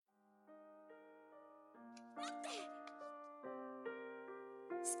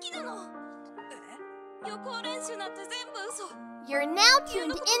You're now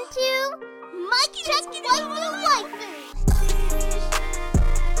tuned into Mic Check Waifu Waifu.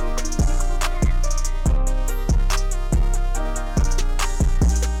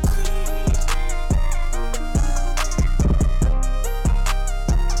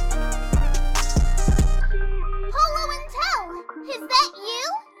 Polo and Tell, is that you?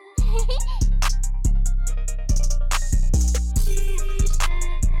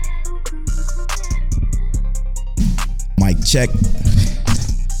 Mic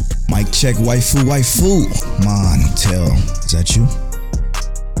check, waifu. Montel, is that you?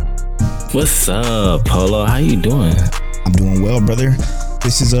 What's up, Polo? How you doing? I'm doing well, brother.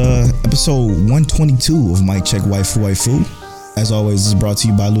 This is episode 122 of Mic Check Waifu. As always, this is brought to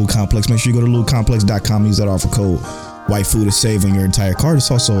you by Lube Complex. Make sure you go to lubecomplex.com, use that offer code waifu to save on your entire cart.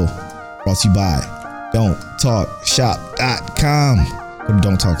 It's also brought to you by don'ttalkshop.com. Go to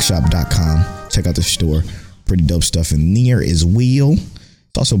don'ttalkshop.com. Check out the store. Pretty dope stuff in there as well.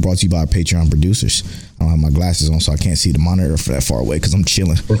 It's also brought to you by our Patreon producers. I don't have my glasses on, so I can't see the monitor for that far away because I'm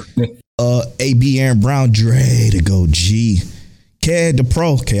chilling. AB Aaron Brown, Dre to go G. Ked the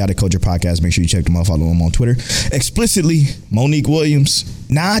Pro, Chaotic Culture Podcast. Make sure you check them out. Follow them on Twitter. Explicitly, Monique Williams.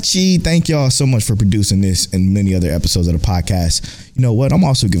 Nachi, thank y'all so much for producing this and many other episodes of the podcast. You know what? I'm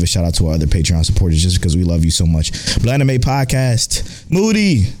also give a shout out to our other Patreon supporters just because we love you so much. Blanime Podcast,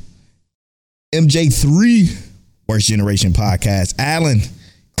 Moody, MJ3, Worst Generation Podcast, Alan,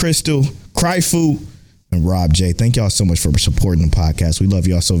 Crystal, Cryfu, and Rob J. Thank y'all so much for supporting the podcast. We love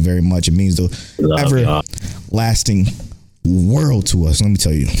y'all so very much. It means the everlasting world to us. Let me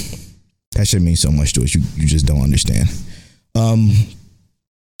tell you, that shit means so much to us. You just don't understand.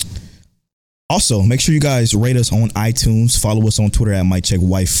 Also, make sure you guys rate us on iTunes. Follow us on Twitter at Mic Check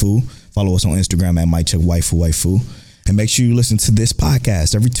Waifu. Follow us on Instagram at Mic Check Waifu. And make sure you listen to this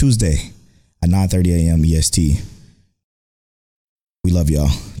podcast every Tuesday at 9:30 a.m. EST. We love y'all.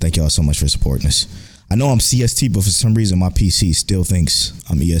 Thank y'all so much for supporting us. I know I'm CST, but for some reason my PC still thinks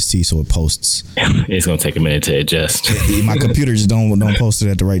I'm EST, so it posts. It's gonna take a minute to adjust. My computer just don't post it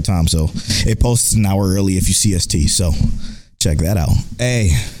at the right time, so it posts an hour early if you CST. So check that out.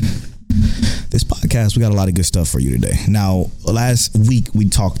 Hey, this podcast, we got a lot of good stuff for you today. Now, last week we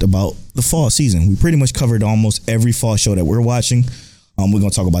talked about the fall season. We pretty much covered almost every fall show that we're watching. We're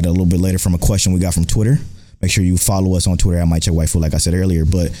gonna talk about it a little bit later from a question we got from Twitter. Make sure you follow us on Twitter at Mic Check Waifu, like I said earlier.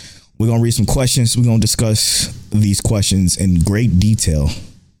 But we're going to read some questions. We're going to discuss these questions in great detail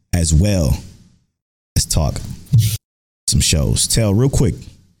as well. Let's talk some shows. Tell real quick,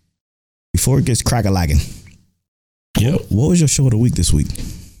 before it gets crack-a-lagging. Yep. What was your show of the week this week?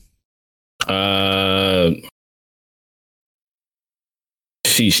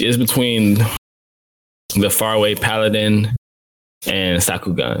 Sheesh. It's between the Faraway Paladin and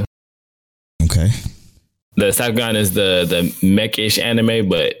Sakugan. Okay. The Sakugan is the mech-ish anime,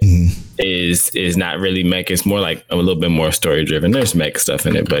 but is not really mech. It's more like a little bit more story driven. There's mech stuff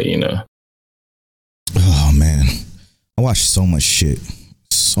in it, but you know. Oh man, I watched so much shit,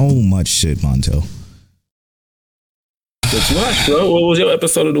 Montel. What you watched, bro? What was your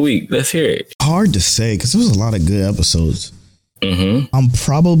episode of the week? Let's hear it. Hard to say because there was a lot of good episodes. I'm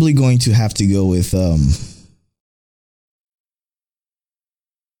probably going to have to go with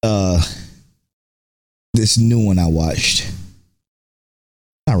this new one I watched.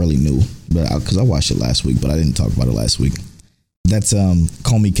 Not really new, but because I watched it last week, but I didn't talk about it last week. That's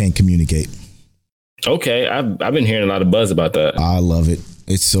Comey Can't Communicate. Okay, I've been hearing a lot of buzz about that. I love it.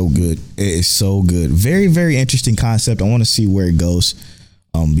 It's so good. It is so good. Very, very interesting concept. I want to see where it goes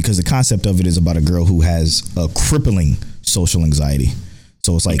because the concept of it is about a girl who has a crippling social anxiety.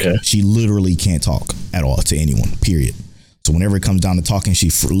 So it's like she literally can't talk at all to anyone, period. So whenever it comes down to talking, she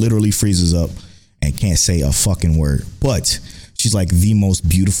literally freezes up and can't say a fucking word. But she's like the most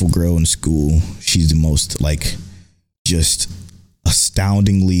beautiful girl in school. She's the most like just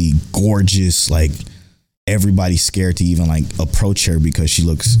astoundingly gorgeous. Like everybody's scared to even like approach her because she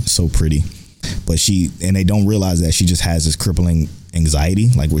looks so pretty. But they don't realize that she just has this crippling anxiety,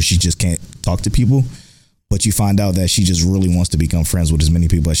 like where she just can't talk to people. But you find out that she just really wants to become friends with as many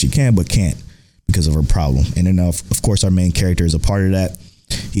people as she can, but can't because of her problem. And then of course our main character is a part of that.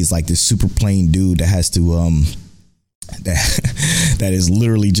 He's like this super plain dude that has to that is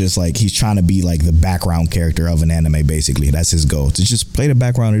literally just like he's trying to be like the background character of an anime. Basically, that's his goal, to just play the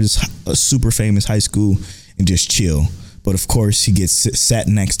background of this a super famous high school and just chill. But of course, he gets sat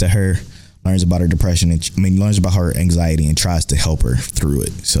next to her, learns about her depression, learns about her anxiety, and tries to help her through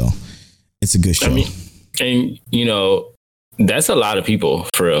it. So it's a good show. And you know, that's a lot of people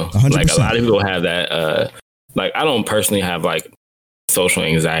for real. 100%. Like a lot of people have that. Like I don't personally have like social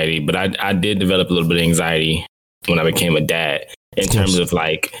anxiety, but I did develop a little bit of anxiety when I became a dad in terms of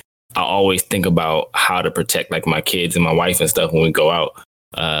like, I always think about how to protect like my kids and my wife and stuff when we go out.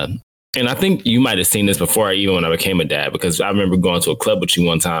 And I think you might have seen this before, even when I became a dad, because I remember going to a club with you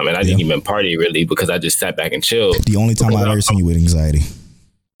one time and I didn't even party really because I just sat back and chilled. The only time I've ever seen you with anxiety.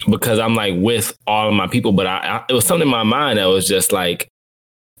 Because I'm like with all of my people, but it was something in my mind that was just like,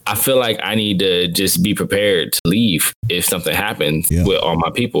 I feel like I need to just be prepared to leave if something happens with all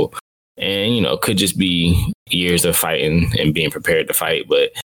my people. And, you know, it could just be years of fighting and being prepared to fight.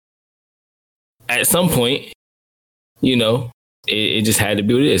 But at some point, you know, it just had to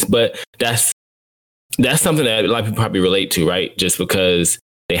be what it is. But that's something that a lot of people probably relate to, right? Just because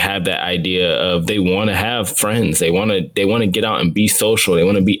they have that idea of they want to have friends. They want to get out and be social. They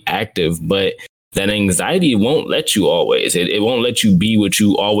want to be active. But that anxiety won't let you always. It won't let you be what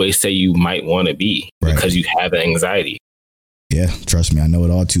you always say you might want to be because you have anxiety. Yeah, trust me. I know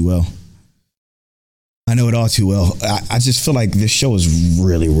it all too well. I just feel like this show is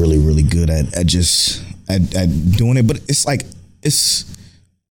really, really, really good at doing it. But it's like,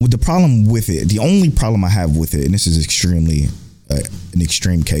 with the problem with it, the only problem I have with it, and this is extremely an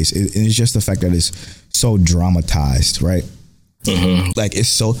extreme case, it's just the fact that it's so dramatized, right? Mm-hmm. Like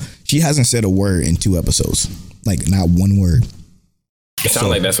she hasn't said a word in 2 episodes, like not one word. It sounds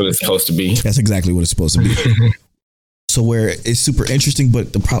like that's what it's supposed to be. That's exactly what it's supposed to be. So where it's super interesting,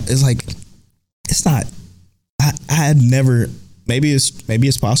 but the problem is like, it's not, I had never, maybe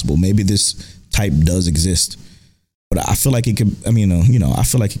it's possible. Maybe this type does exist, but I feel like it could, I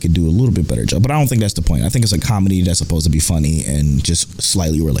feel like it could do a little bit better job, but I don't think that's the point. I think it's a comedy that's supposed to be funny and just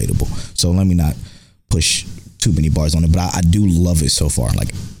slightly relatable. So let me not push too many bars on it, but I do love it so far.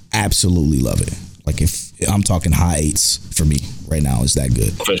 Like, absolutely love it. Like, if I'm talking high 8s for me right now, it's that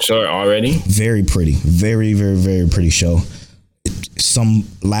good. For sure. Already. Very pretty. Very, very, very pretty show. Some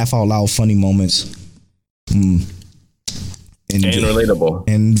laugh out loud funny moments. And relatable.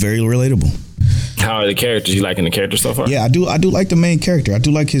 And very relatable. How are the characters? You liking the characters so far? Yeah, I do like the main character. I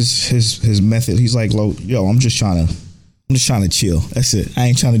do like his method. He's like, yo, I'm just trying to chill. That's it. I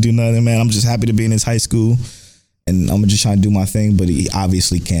ain't trying to do nothing, man. I'm just happy to be in this high school. And I'm just trying to do my thing, but he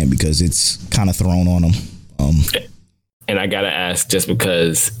obviously can't because it's kind of thrown on him. And I gotta ask, just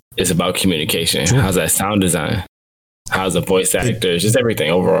because it's about communication, how's that sound design? How's the voice actors? Just everything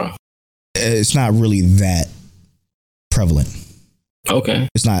overall. It's not really that prevalent. Okay.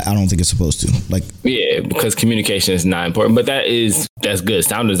 It's not. I don't think it's supposed to. Like, yeah, because communication is not important, but that's good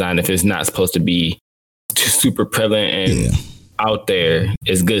sound design. If it's not supposed to be super prevalent and out there,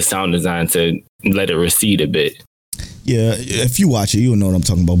 it's good sound design to let it recede a bit. Yeah, if you watch it, you'll know what I'm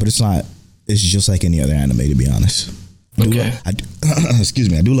talking about. But it's not. It's just like any other anime, to be honest. Okay.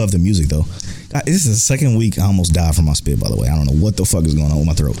 Excuse me. I do love the music though. God, this is the second week I almost died from my spit. By the way, I don't know what the fuck is going on with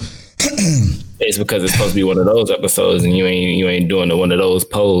my throat. It's because it's supposed to be one of those episodes, and you ain't doing one of those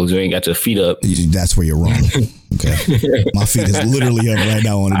poses. You ain't got your feet up. That's where you're wrong. Okay, my feet is literally up right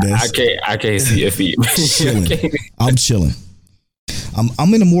now on the desk. I can't see your feet. Chilling. I'm chilling.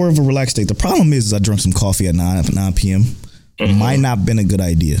 I'm in a more of a relaxed state. The problem is I drank some coffee at 9 p.m. Mm-hmm. Might not been a good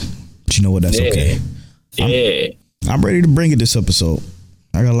idea, but you know what? That's okay. Yeah. I'm ready to bring it this episode.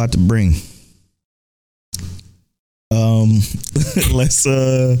 I got a lot to bring. Let's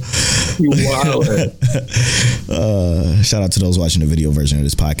shout out to those watching the video version of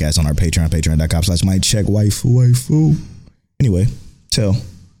this podcast on our patreon.com/mightcheckwaifu. Anyway,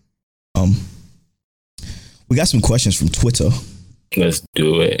 we got some questions from Twitter. Let's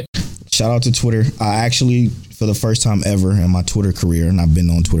do it. Shout out to Twitter. I actually, for the first time ever in my Twitter career, and I've been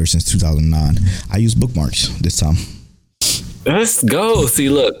on Twitter since 2009, I use bookmarks this time. Let's go. See,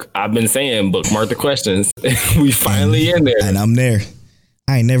 look, I've been saying bookmark the questions. We finally in there. And I'm there.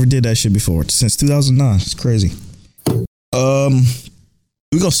 I ain't never did that shit before since 2009. It's crazy. We're going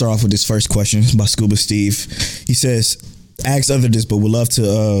to start off with this first question by Scuba Steve. He says, ask other this, but would love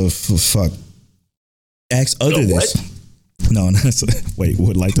to, ask other this. No, wait,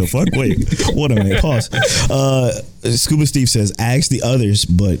 would like to fuck? Wait, what a minute, pause. Scuba Steve says, ask the others,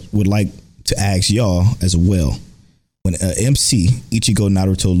 but would like to ask y'all as well. When MC, Ichigo,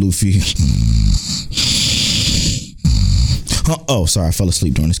 Naruto, Luffy. Oh, sorry, I fell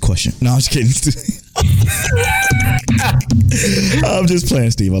asleep during this question. No, I'm just kidding. I'm just playing,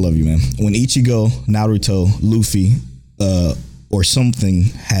 Steve. I love you, man. When Ichigo, Naruto, Luffy, or something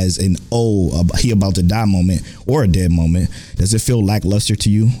has an he about to die moment or a dead moment, does it feel lackluster to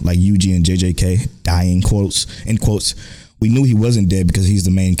you? Like Yuji and JJK dying, in quotes. We knew he wasn't dead because he's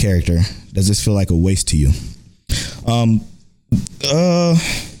the main character. Does this feel like a waste to you?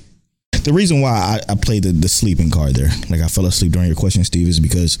 the reason why I played the sleeping card there, like I fell asleep during your question, Steve, is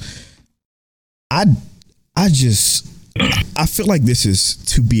because I feel like this is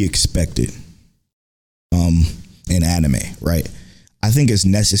to be expected in anime, right? I think it's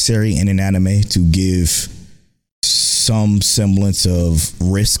necessary in an anime to give some semblance of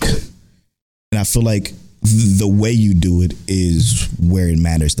risk. And I feel like the way you do it is where it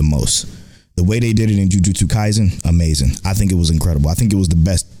matters the most. The way they did it in Jujutsu Kaisen, amazing. I think it was incredible. I think it was the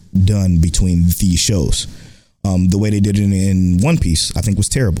best done between these shows. The way they did it in One Piece, I think was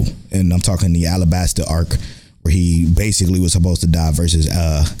terrible. And I'm talking the Alabasta arc where he basically was supposed to die versus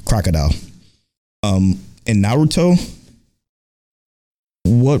Crocodile. In Naruto,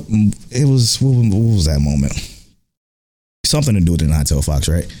 what was that moment? Something to do with the Nine-Tailed Fox,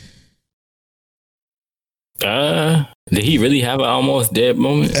 right? Did he really have an almost dead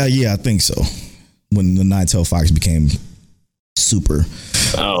moment? Yeah, I think so. When the Nine-Tailed Fox became super.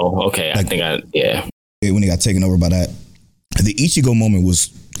 Oh, okay. Like, yeah. When he got taken over by that. The Ichigo moment was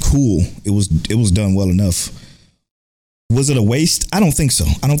cool. It was done well enough. Was it a waste? I don't think so.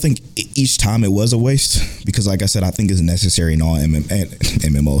 I don't think each time it was a waste because, like I said, I think it's necessary in all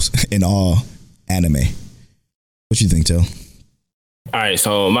MMOs, in all anime. What you think, Till? All right.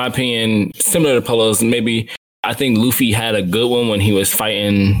 So, in my opinion, similar to Polo's, maybe I think Luffy had a good one when he was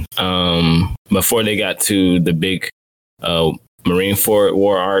fighting before they got to the big Marineford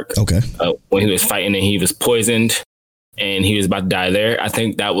War arc. Okay. When he was fighting and he was poisoned and he was about to die there. I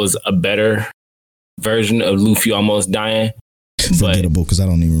think that was a better version of Luffy almost dying. Forgettable because I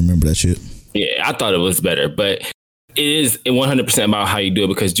don't even remember that shit. Yeah, I thought it was better, but it is 100% about how you do it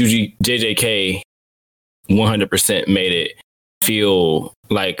because JJK 100% made it feel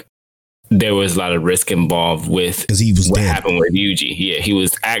like there was a lot of risk involved with what happened with Yuji. Yeah, he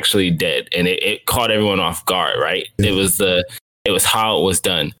was actually dead, and it caught everyone off guard. Right? Yeah. It was how it was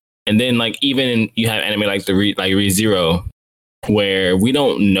done, and then like even you have anime like ReZero, where we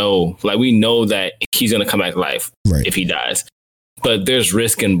don't know, like we know that he's gonna come back to life if he dies, but there's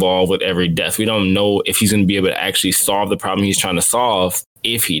risk involved with every death. We don't know if he's gonna be able to actually solve the problem he's trying to solve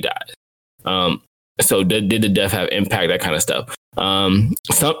if he dies. So did the death have impact? That kind of stuff. So I'm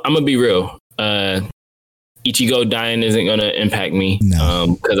gonna be real. Ichigo dying isn't gonna impact me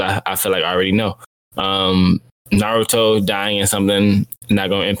because I feel like I already know. Naruto dying in something not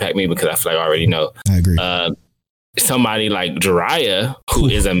gonna impact me because I feel like I already know. I agree. Somebody like Jiraiya, who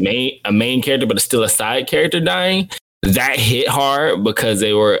is a main character but is still a side character dying, that hit hard because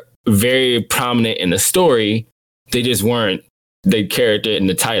they were very prominent in the story. They just weren't the character in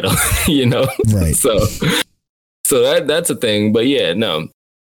the title, you know? Right. So that's a thing. But yeah, no.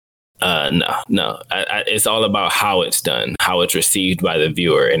 It's all about how it's done, how it's received by the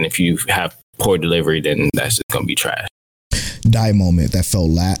viewer. And if you have poor delivery, then that's just going to be trash. Die moment that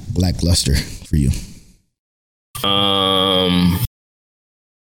felt lackluster for you.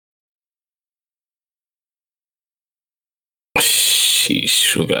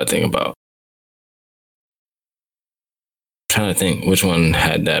 Sheesh, what got to think about? Trying to think which one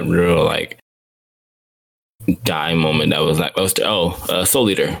had that real like die moment that was lackluster. Soul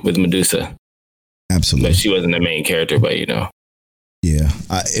Eater with Medusa. Absolutely. But she wasn't the main character, but you know. Yeah.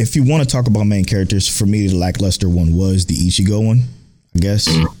 If you want to talk about main characters, for me, the lackluster one was the Ichigo one, I guess.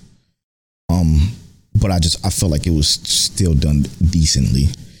 But I felt like it was still done decently.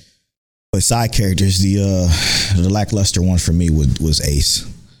 But side characters, the lackluster one for me was Ace.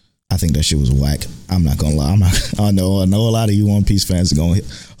 I think that shit was whack. I'm not gonna lie. I know a lot of you One Piece fans are gonna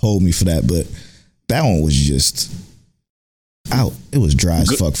hold me for that, but that one was just out. It was dry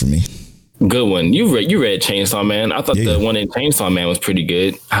as fuck for me. Good one. You read Chainsaw Man. I thought the one in Chainsaw Man was pretty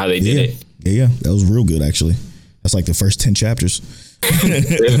good. How they did it. Yeah, that was real good actually. That's like the first 10 chapters.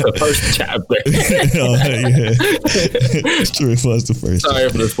 It was the first chapter. It's true. It was the first. Sorry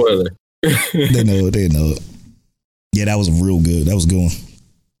for the spoiler. They know. Yeah, that was real good. That was a good one.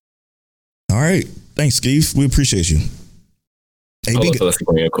 All right. Thanks, Steve. We appreciate you. Let's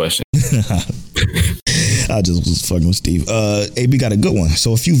go your question. I just was fucking with Steve. AB got a good one.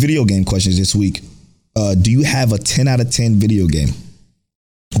 So a few video game questions this week. Do you have a 10 out of 10 video game?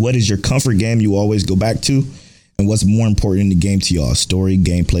 What is your comfort game you always go back to? And what's more important in the game to y'all? Story,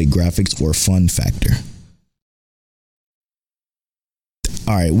 gameplay, graphics, or fun factor?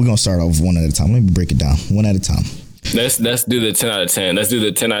 All right, we're going to start off one at a time. Let me break it down. One at a time. Let's do the 10 out of 10. Let's do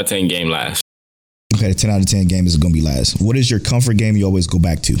the 10 out of 10 game last. Okay, the 10 out of 10 game is going to be last. What is your comfort game you always go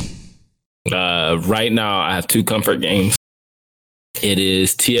back to? Right now, I have two comfort games. It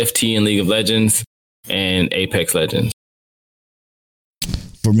is TFT and League of Legends and Apex Legends.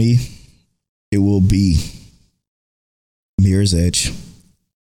 For me, it will be Mirror's Edge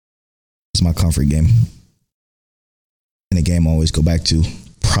That's my comfort game. And a game I always go back to,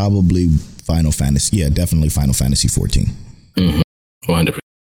 probably Final Fantasy. Yeah, definitely Final Fantasy 14. 100%.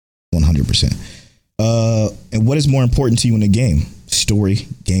 100%. And what is more important to you in a game? Story,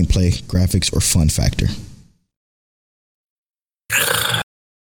 gameplay, graphics, or fun factor?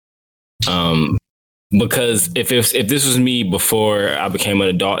 Because if this was me before I became an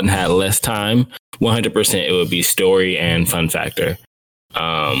adult and had less time, 100% it would be story and fun factor.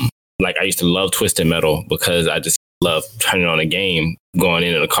 Like I used to love Twisted Metal because I just love turning on a game, going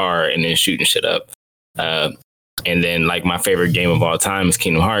into the car and then shooting shit up. And then like my favorite game of all time is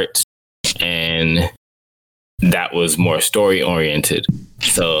Kingdom Hearts, and that was more story oriented.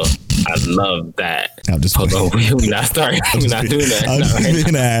 So I love that. Hold on, we're not starting. We're not doing that. I'm just being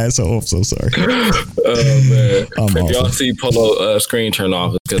an asshole. I'm so sorry. Oh man! If y'all see Polo screen turn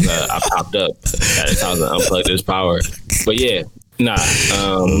off, it's because I popped up. That's how I unplugged his power. But yeah,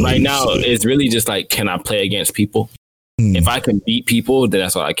 right now it's really just like, can I play against people? If I can beat people, then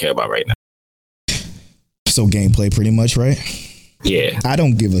that's all I care about right now. So gameplay, pretty much, right? Yeah. I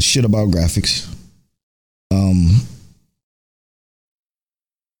don't give a shit about graphics.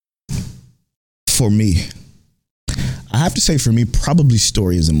 For me, I have to say, for me, probably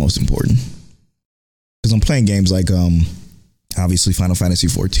story is the most important, because I'm playing games like obviously Final Fantasy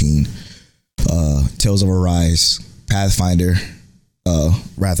 14, Tales of Arise, Pathfinder,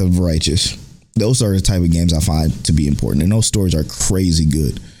 Wrath of the Righteous. Those are the type of games I find to be important, and those stories are crazy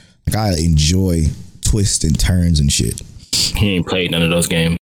good. Like, I enjoy twists and turns and shit. He ain't played none of those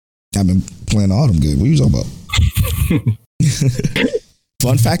games. I've been playing all them good. What are you talking about?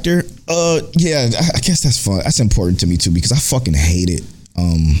 Fun factor? Yeah, I guess that's fun. That's important to me too, because I fucking hate it.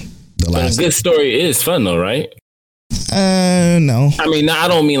 But a good story is fun though, right? No. I mean, I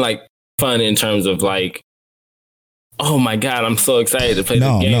don't mean like fun in terms of like, oh my God, I'm so excited to play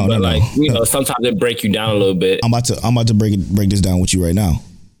this game. But you know, sometimes it break you down a little bit. I'm about to break this down with you right now.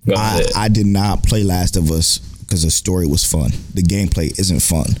 I did not play Last of Us because the story was fun. The gameplay isn't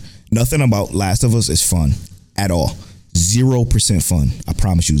fun. Nothing about Last of Us is fun at all. 0% fun. I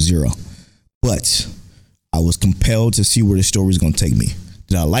promise you, 0. But I was compelled to see where the story was going to take me.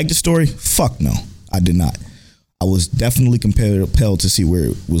 Did I like the story? Fuck no, I did not. I was definitely compelled to see where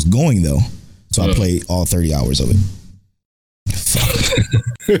it was going though. So I played all 30 hours of it.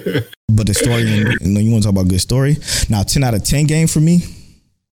 Fuck. But the story, you want to talk about good story? Now, 10 out of 10 game for me,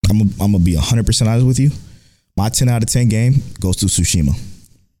 I'm going to be 100% honest with you. My 10 out of 10 game goes to Tsushima.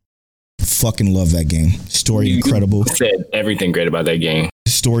 Fucking love that game. Story incredible. You said everything great about that game.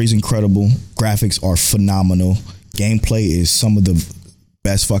 Story's incredible. Graphics are phenomenal. Gameplay is some of the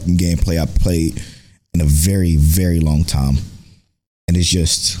best fucking gameplay I've played in a very, very long time. And it's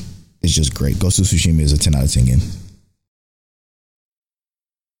just great. Ghost of Tsushima is a 10 out of 10 game.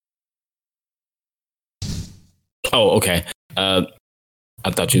 Oh, okay. I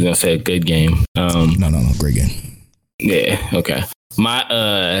thought you were gonna say a good game. No, great game. Yeah, okay. My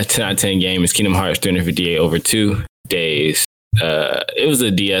 10 out of 10 game is Kingdom Hearts 358 over 2 days. It was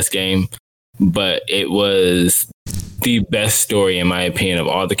a DS game, but it was the best story, in my opinion, of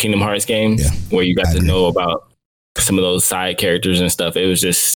all the Kingdom Hearts games, where you got to know about some of those side characters and stuff. It was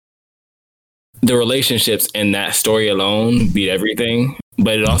just, the relationships in that story alone beat everything,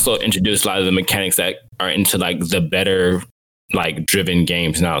 but it also introduced a lot of the mechanics that are into like the better like driven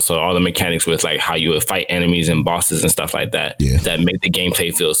games now. So all the mechanics with like how you would fight enemies and bosses and stuff like that, that make the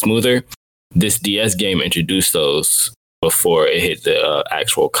gameplay feel smoother. This DS game introduced those before it hit the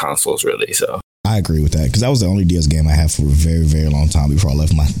actual consoles, really. So I agree with that, because that was the only DS game I had for a very, very long time before I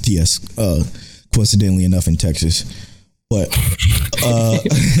left my DS, coincidentally enough, in Texas. But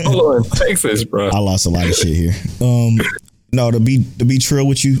hello in Texas, bro. I lost a lot of shit here. No, to be real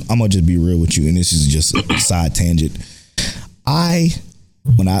with you, I'm gonna just be real with you, and this is just a side tangent.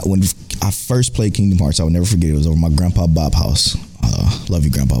 When I first played Kingdom Hearts, I would never forget, it was over my Grandpa Bob house. Love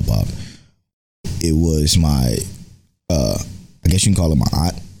you, Grandpa Bob. It was my, I guess you can call it my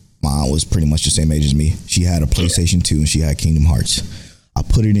aunt. My aunt was pretty much the same age as me. She had a PlayStation 2 and she had Kingdom Hearts. I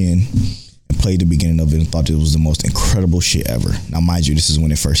put it in and played the beginning of it and thought it was the most incredible shit ever. Now, mind you, this is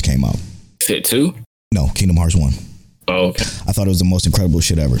when it first came out. Is it 2? No, Kingdom Hearts 1. Oh, okay. I thought it was the most incredible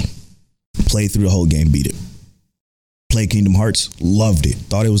shit ever. Played through the whole game, beat it. Played Kingdom Hearts, loved it.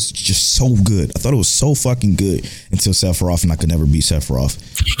 Thought it was just so good. I thought it was so fucking good until Sephiroth, and I could never beat Sephiroth.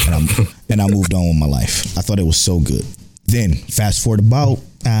 And I moved on with my life. I thought it was so good. Then fast forward about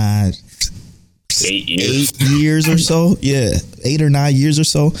 8 years or so. Yeah, 8 or 9 years or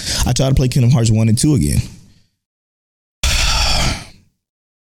so. I tried to play Kingdom Hearts 1 and 2 again.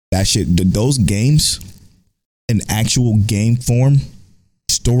 That shit, those games in actual game form,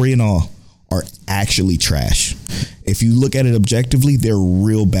 story and all, are actually trash. If you look at it objectively, they're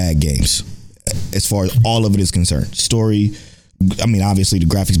real bad games as far as all of it is concerned. Story, I mean, obviously the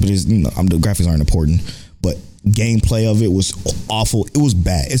graphics, but the graphics aren't important. But gameplay of it was awful. It was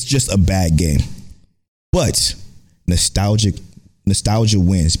bad. It's just a bad game. But nostalgia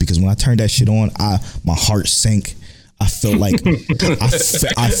wins, because when I turned that shit on, my heart sank. I felt like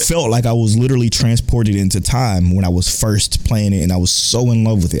I felt like I was literally transported into time when I was first playing it, and I was so in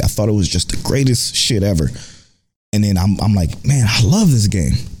love with it. I thought it was just the greatest shit ever. And then I'm like, man, I love this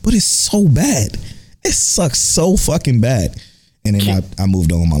game, but it's so bad. It sucks so fucking bad. And then I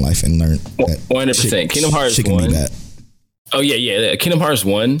moved on in my life and learned that 100%. Kingdom Hearts 1. Oh yeah. Kingdom Hearts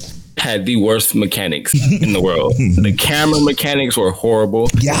 1 had the worst mechanics in the world. The camera mechanics were horrible.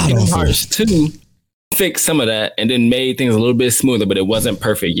 Kingdom Hearts 2 fixed some of that and then made things a little bit smoother, but it wasn't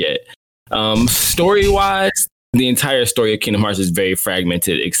perfect yet. Story-wise, the entire story of Kingdom Hearts is very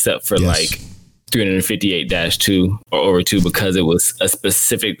fragmented, except for like 358-2 or over 2, because it was a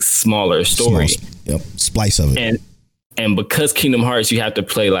specific smaller story. Splice of it. And because Kingdom Hearts, you have to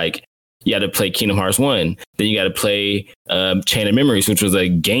play Kingdom Hearts 1. Then you got to play Chain of Memories, which was a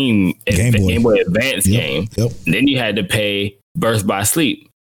Game Boy Advance game. Then you had to play Birth by Sleep.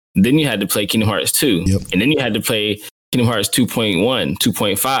 Then you had to play Kingdom Hearts 2. And then you had to play Kingdom Hearts 2.1,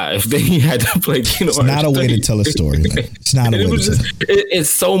 2.5. Then you had to play Kingdom Hearts. It's not a way to tell a story. It's not a way to tell. It's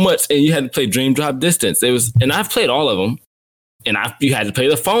so much. And you had to play Dream Drop Distance. And I've played all of them. And you had to play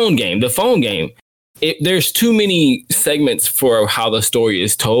the phone game. There's too many segments for how the story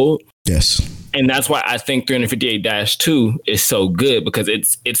is told. Yes. And that's why I think 358-2 is so good, because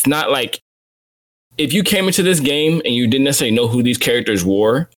it's not like, if you came into this game and you didn't necessarily know who these characters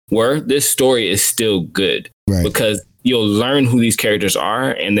were, this story is still good. Right. Because you'll learn who these characters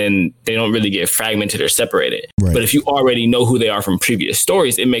are, and then they don't really get fragmented or separated. Right. But if you already know who they are from previous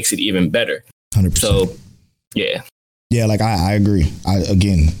stories, it makes it even better. 100%. So, yeah. Yeah, like I agree.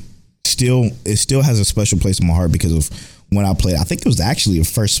 It still has a special place in my heart because of when I played. I think it was actually the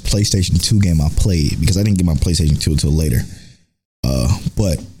first PlayStation 2 game I played, because I didn't get my PlayStation 2 until later.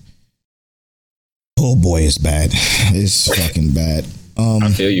 But oh boy, it's bad. It's fucking bad.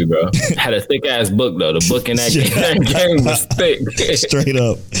 I feel you, bro. Had a thick ass book though. The book in that game was thick.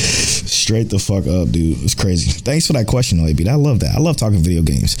 Straight the fuck up, dude. It's crazy. Thanks for that question, AB. I love that. I love talking video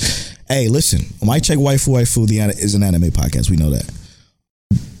games. Hey, listen, Mic Check Waifu is an anime podcast. We know that.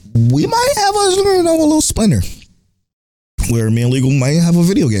 We might have a little splinter where me and Legal might have a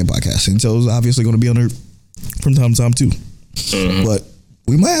video game podcast, and so it's obviously going to be on there from time to time too. Mm-hmm. But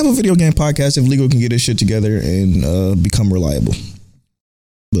we might have a video game podcast if Legal can get his shit together and become reliable.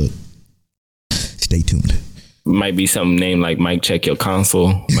 But stay tuned. Might be something named like Mic Check Your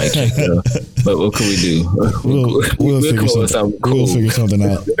Console. Mic Check Your, but what can we do? We'll figure something cool. We'll figure something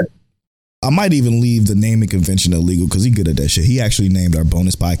out. I might even leave the naming convention illegal, because he's good at that shit. He actually named our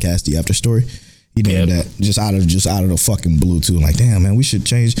bonus podcast The After Story. He named that just out of the fucking blue too. Like, damn man, we should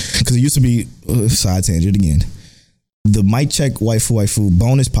change, because it used to be side tangent again. The Mic Check Waifu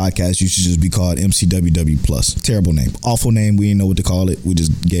bonus podcast used to just be called MCWW Plus. Terrible name, awful name. We didn't know what to call it. We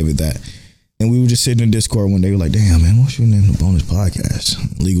just gave it that. And we were just sitting in Discord one day. We were like, damn man, what should we name the bonus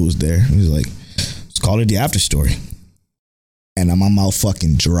podcast? Legal was there. He was like, let's call it The After Story. And my mouth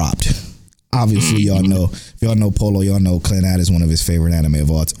fucking dropped. Obviously, y'all know, if y'all know Polo, y'all know Clannad is one of his favorite anime of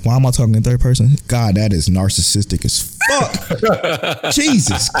all time. Why am I talking in third person? God, that is narcissistic as fuck.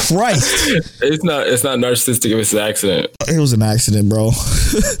 Jesus Christ. It's not narcissistic if it's an accident. It was an accident, bro.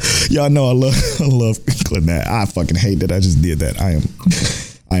 Y'all know I love Clannad. I fucking hate that I just did that. I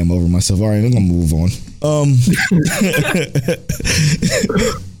am over myself. All right, I'm gonna move on.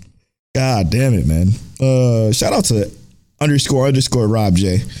 God damn it, man. Shout out to __ Rob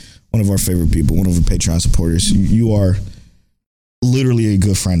J. One of our favorite people, one of our Patreon supporters. You are literally a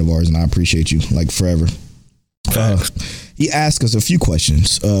good friend of ours, and I appreciate you like forever. He asked us a few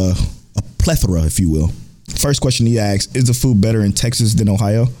questions, a plethora, if you will. First question he asked: is the food better in Texas than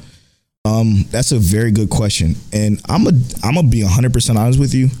Ohio? That's a very good question, and I'm gonna be 100% honest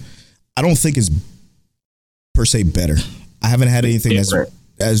with you. I don't think it's per se better. I haven't had anything as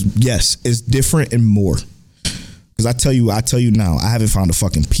yes, it's different and more. Because I tell you now, I haven't found a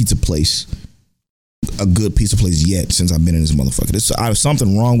fucking pizza place, a good pizza place yet since I've been in this motherfucker. There's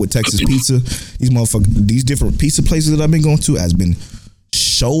something wrong with Texas pizza. These different pizza places that I've been going to has been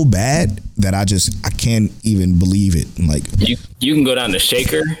so bad that I can't even believe it. Like you can go down to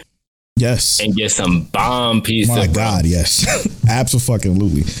Shaker, yes, and get some bomb pizza. My God, yes,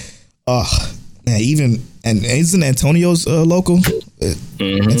 absolutely. Man, and isn't Antonio's local?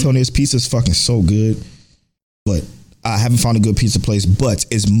 Mm-hmm. Antonio's pizza is fucking so good. But I haven't found a good pizza place, but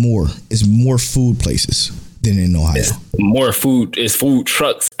it's more food places than in Ohio. It's more food. It's food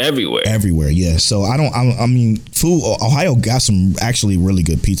trucks everywhere. Everywhere, yeah. So I mean, food. Ohio got some actually really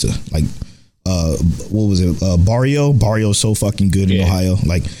good pizza. Like, what was it? Barrio. Barrio's so fucking good in Ohio.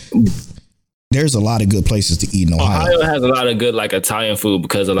 Like, there's a lot of good places to eat in Ohio. Ohio has a lot of good like Italian food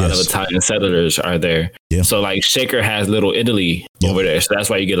because a lot of Italian settlers are there. Yeah. So like Shaker has Little Italy over there. So that's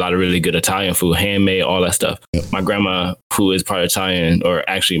why you get a lot of really good Italian food, handmade, all that stuff. Yep. My grandma, who is part Italian, or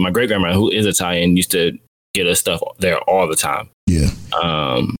actually my great grandma, who is Italian, used to get us stuff there all the time. Yeah.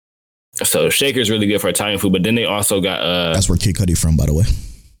 So Shaker's really good for Italian food, but then they also got that's where Kid Cudi from, by the way.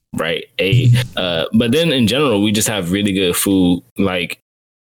 Right. But then in general, we just have really good food, like,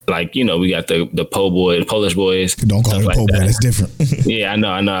 you know, we got the po' boy, the Polish boys. Don't call it a po' boy. That's different. Yeah, I know.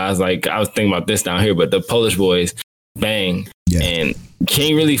 I was thinking about this down here, but the Polish boys, bang. Yeah. And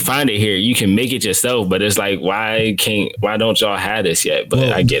can't really find it here. You can make it yourself, but it's like, why don't y'all have this yet?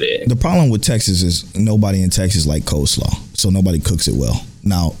 But I get it. The problem with Texas is nobody in Texas like coleslaw. So nobody cooks it well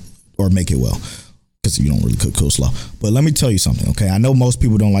now or make it well. Because you don't really cook coleslaw. But let me tell you something, okay? I know most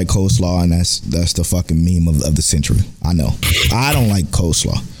people don't like coleslaw, and that's the fucking meme of the century. I know. I don't like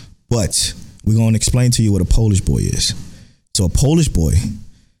coleslaw. But we're going to explain to you what a Polish boy is. So a Polish boy,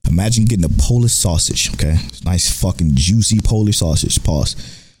 imagine getting a Polish sausage, okay? Nice fucking juicy Polish sausage. Pause.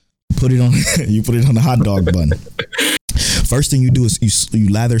 You put it on the hot dog bun. First thing you do is you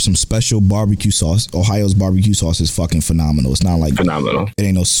lather some special barbecue sauce. Ohio's barbecue sauce is fucking phenomenal. It's not like phenomenal. It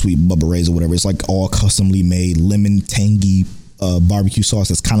ain't no sweet Bubba Ray's or whatever. It's like all customly made lemon tangy barbecue sauce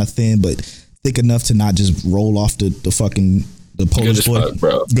that's kind of thin but thick enough to not just roll off the fucking the Polish boy. Fuck,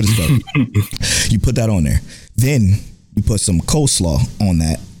 bro. Good as fuck. You put that on there. Then you put some coleslaw on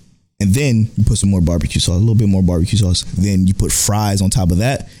that. And then you put some more barbecue sauce, a little bit more barbecue sauce. Then you put fries on top of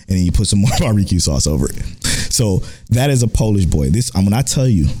that, and then you put some more barbecue sauce over it. So that is a Polish boy. When I tell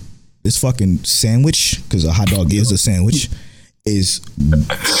you, this fucking sandwich, because a hot dog is a sandwich, is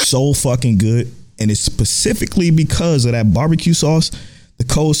so fucking good. And it's specifically because of that barbecue sauce, the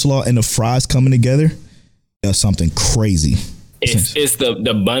coleslaw, and the fries coming together. That's something crazy. It's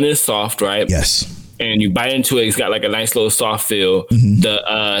the bun is soft, right? Yes. And you bite into it, it's got like a nice little soft feel. Mm-hmm.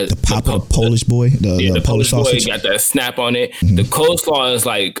 The pop of the Polish boy, the Polish sausage, got that snap on it. Mm-hmm. The coleslaw is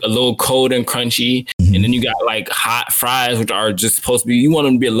like a little cold and crunchy, and then you got like hot fries, which are just supposed to be. You want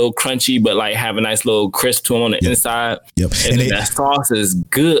them to be a little crunchy, but like have a nice little crisp to them on the inside. Yep, and then that sauce is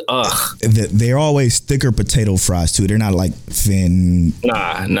good. Ugh, they're always thicker potato fries too. They're not like thin.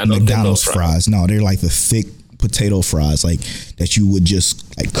 Not McDonald's fries. No, they're like the thick potato fries, like that you would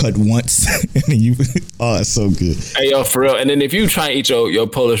just like cut once and then it's so good. Hey yo, for real. And then if you try and eat your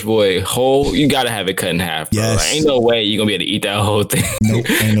Polish boy whole, you gotta have it cut in half, bro. Yes. Like, ain't no way you're gonna be able to eat that whole thing. Nope,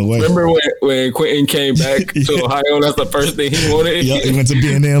 ain't no way. Remember when Quentin came back to Ohio, that's the first thing he wanted? Yeah, he went to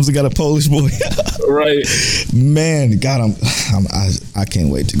B&M's and got a Polish boy. Right. Man, God, I can't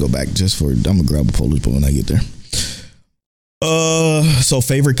wait to go back I'm gonna grab a Polish boy when I get there. So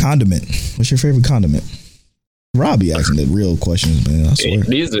favorite condiment. What's your favorite condiment? Robbie asking the real questions, man. I swear.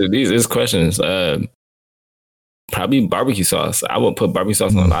 These is questions. Probably barbecue sauce. I would put barbecue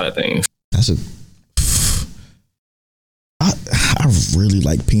sauce on a lot of things. I really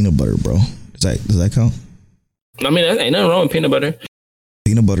like peanut butter, bro. Does that count? I mean, ain't nothing wrong with peanut butter.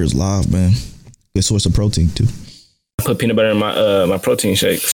 Peanut butter is live, man. Good source of protein too. I put peanut butter in my protein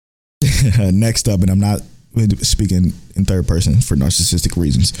shakes. Next up, and I'm not speaking in third person for narcissistic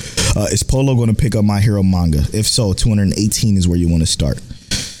reasons. Is Polo going to pick up My Hero manga? If so, 218 is where you want to start.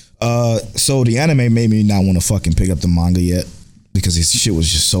 So the anime made me not want to fucking pick up the manga yet because his shit was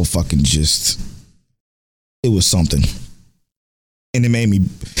just so fucking it was something. And it made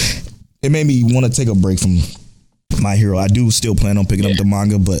me want to take a break from My Hero. I do still plan on picking up the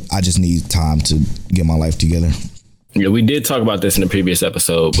manga, but I just need time to get my life together. Yeah, we did talk about this in the previous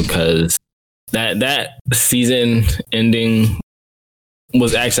episode because that season ending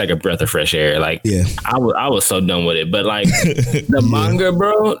was actually like a breath of fresh air. Like, yeah, I was so done with it. But like the manga,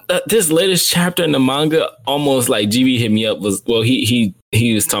 bro, this latest chapter in the manga, almost like GB hit me up.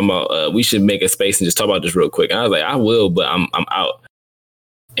 He was talking about we should make a space and just talk about this real quick. And I was like, I will, but I'm out.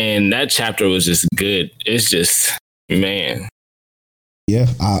 And that chapter was just good. It's just, man. Yeah,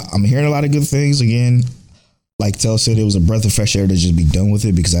 I'm hearing a lot of good things again. Like Tell said, it was a breath of fresh air to just be done with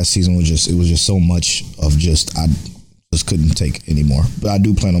it because that season was just so much of I just couldn't take anymore. But I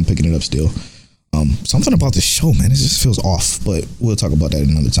do plan on picking it up still. Something about the show, man, it just feels off, but we'll talk about that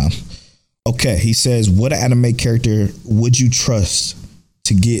another time. Okay, he says, what anime character would you trust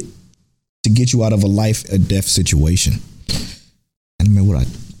to get you out of a life or death situation? Anime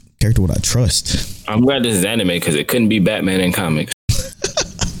character would I trust? I'm glad this is anime because it couldn't be Batman in comics.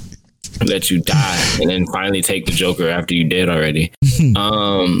 Let you die and then finally take the Joker after you dead already.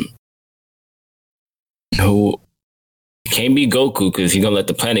 Who can't be Goku because he's gonna let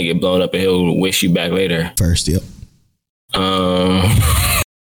the planet get blown up and he'll wish you back later. First, yep. Yeah,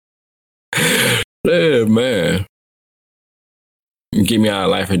 man. Get me out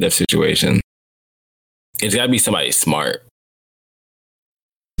of life or death situation. It's gotta be somebody smart.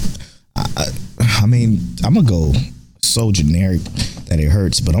 I mean, I'm gonna go so generic that it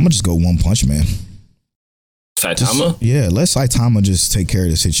hurts, but I'm gonna just go One Punch Man. Saitama? Yeah, let Saitama just take care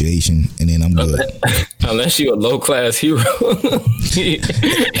of the situation, and then I'm good. Unless you're a low class hero,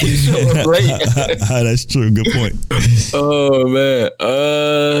 he's so great. That's true. Good point. Oh man,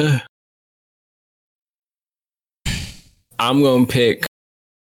 I'm gonna pick.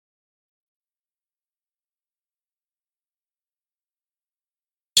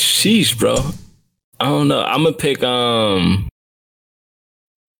 Sheesh, bro. I don't know. I'm gonna pick.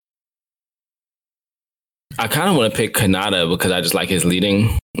 I kind of want to pick Kanata because I just like his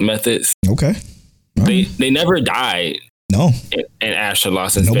leading methods. Okay. They never died. No. And Astro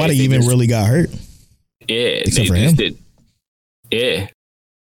lost in Nobody space. even really got hurt. Yeah. Except for him. Yeah.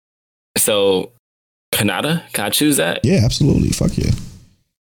 So, Kanata, can I choose that? Yeah, absolutely. Fuck yeah.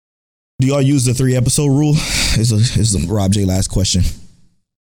 Do y'all use the 3-episode rule? Is the Rob J last question.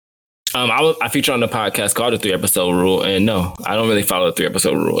 I feature on the podcast called the 3-episode rule, and no, I don't really follow the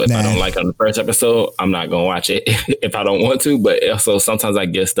 3-episode rule. If I don't like it on the first episode, I'm not gonna watch it if I don't want to. But also sometimes I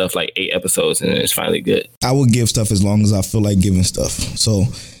give stuff like 8 episodes and it's finally good. I will give stuff as long as I feel like giving stuff. So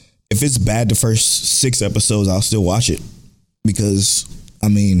if it's bad the first 6 episodes, I'll still watch it because I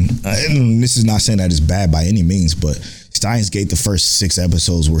mean, this is not saying that it's bad by any means, but Steins Gate, the first 6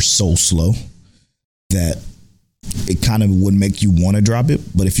 episodes were so slow that it kind of would make you want to drop it.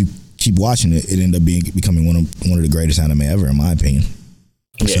 But if you keep watching it, it ended up becoming one of the greatest anime ever, in my opinion.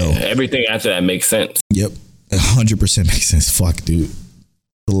 Yeah, so everything after that makes sense. Yep, 100% makes sense. Fuck, dude.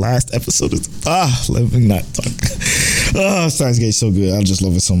 The last episode is let me not talk. Steins Gate so good. I just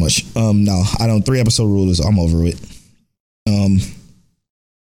love it so much. No, I don't. 3-episode rule is I'm over it.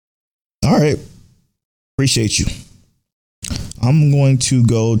 All right, appreciate you. I'm going to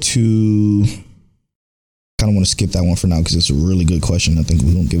go to. Kind of want to skip that one for now because it's a really good question. I think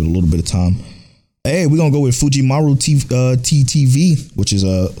we're gonna give it a little bit of time. Hey, we're gonna go with Fujimaru TTV, which is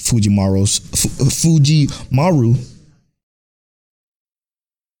Fujimaru.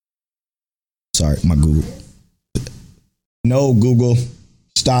 Sorry, my Google. No, Google.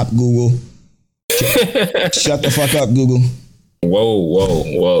 Stop, Google. Shut the fuck up, Google.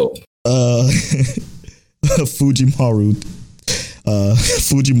 Whoa.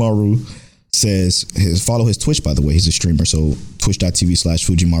 Fujimaru says follow his Twitch, by the way. He's a streamer, so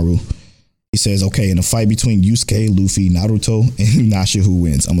twitch.tv/Fujimaru. He says, okay, in a fight between Yusuke, Luffy, Naruto, and Inuyasha, who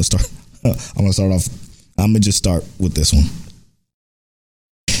wins? I'm gonna start with this one.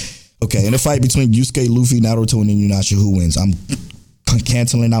 Okay, in a fight between Yusuke, Luffy, Naruto, and Inuyasha, who wins? I'm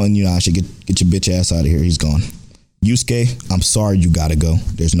canceling out Inuyasha. Get your bitch ass out of here. He's gone. Yusuke, I'm sorry, you gotta go.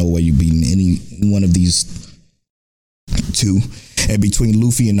 There's no way you're beating any one of these two. And between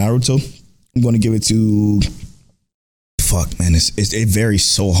Luffy and Naruto, I'm going to give it to. Fuck, man, it varies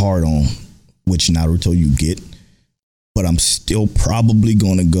so hard on which Naruto you get, but I'm still probably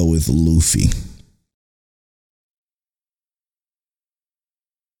going to go with Luffy.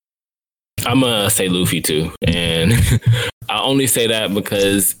 I'm gonna say Luffy too, and I only say that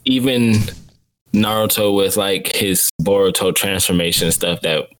because even Naruto with like his Boruto transformation stuff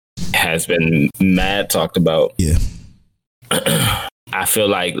that has been mad talked about. Yeah. I feel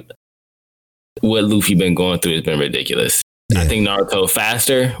like what Luffy been going through has been ridiculous. Yeah. I think Naruto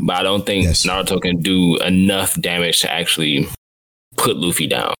faster, but I don't think Naruto can do enough damage to actually put Luffy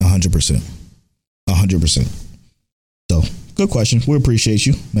down. 100%. So, good question. We appreciate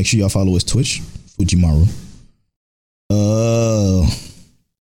you. Make sure y'all follow his Twitch, Fujimaru.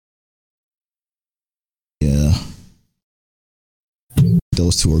 Yeah.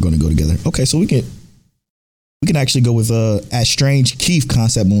 Those two are going to go together. Okay, so we can actually go with at Strange Keith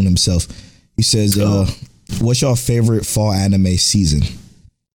Concept Moon himself. He says, what's your favorite fall anime season?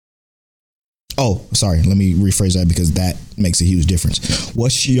 Oh, sorry. Let me rephrase that because that makes a huge difference.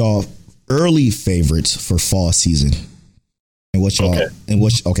 What's your early favorites for fall season? And what's your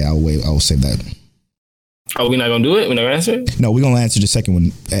okay, I'll wait. I'll save that. Oh, we're not gonna do it? We're not gonna answer it? No, we're gonna answer the second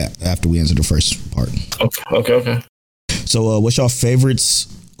one after we answer the first part. Okay. So what's your favorites,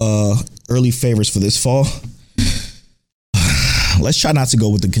 early favorites for this fall? Let's try not to go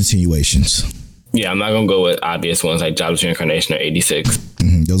with the continuations. Yeah, I'm not going to go with obvious ones like Jobs Reincarnation or 86.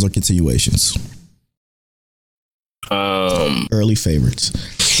 Those are continuations. Early favorites.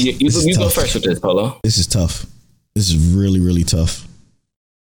 You go first with this, Polo. This is tough. This is really, really tough.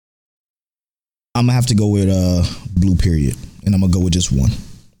 I'm gonna have to go with Blue Period, and I'm gonna go with just one.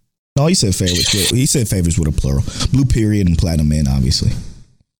 No, he said favorites. He said favorites with a plural. Blue Period and Platinum Man, obviously.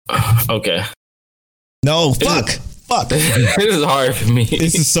 Okay. No, fuck. This is hard for me.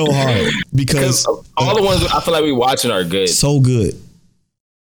 This is so hard because all the ones I feel like we watching are good. So good.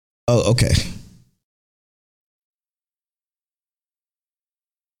 Oh, okay.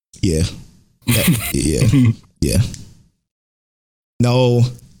 Yeah. Yeah. No.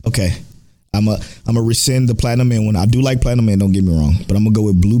 Okay. I'm a rescind the Platinum Man one. I do like Platinum Man, don't get me wrong, but I'm gonna go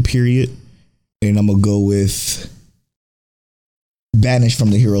with Blue Period, and I'm gonna go with Banished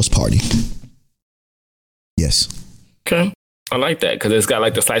from the Heroes Party. Yes. Okay, I like that because it's got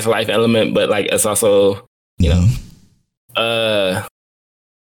like the slice of life element, but like it's also I'm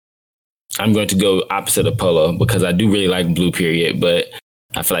going to go opposite of Polo because I do really like Blue Period, but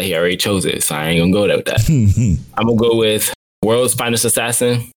I feel like he already chose it, so I ain't gonna go there with that. I'm gonna go with World's Finest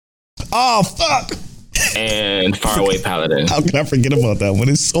Assassin. Oh fuck! And Faraway Paladin. How can I forget about that one?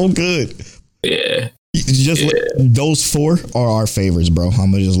 It's so good. Yeah. Those four are our favorites, bro.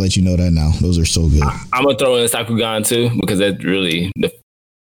 I'm gonna just let you know that now. Those are so good. I'm gonna throw in Sakugan too because that's really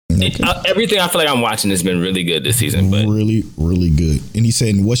everything I feel like I'm watching has been really good this season. But really, really good. And he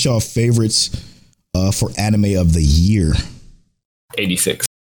said, "What's y'all favorites for anime of the year?" 86.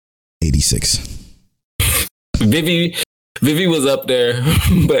 Vivi was up there,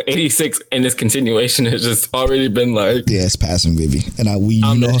 but 86 and its continuation has just already been like, yeah, it's passing Vivi, and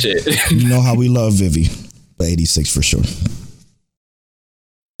you know how we love Vivi, but 86 for sure.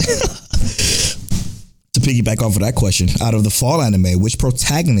 To piggyback off of that question, out of the fall anime, which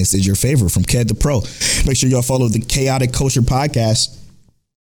protagonist is your favorite from Ked the Pro? Make sure y'all follow the Chaotic Culture Podcast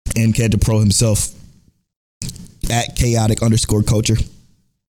and Ked the Pro himself at chaotic_culture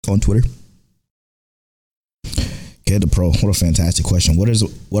on Twitter. Ked the Pro, what a fantastic question. What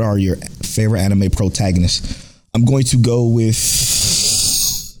are your favorite anime protagonists? I'm going to go with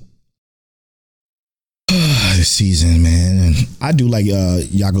this season, man. And I do like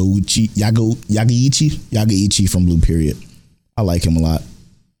Yagaichi from Blue Period. I like him a lot.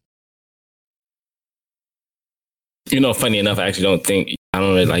 Funny enough, I actually I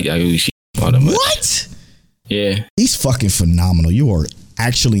don't really like Yagaichi all that much. What? Yeah. He's fucking phenomenal. You are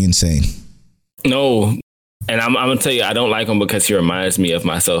actually insane. No. And I'm gonna tell you, I don't like him because he reminds me of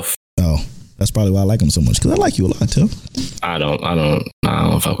myself. Oh, that's probably why I like him so much. Because I like you a lot too. I don't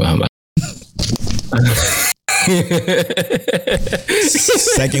fuck with him.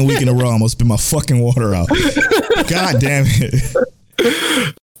 Second week in a row, I'm gonna spit my fucking water out. God damn it.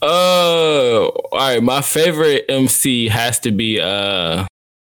 All right. My favorite MC has to be right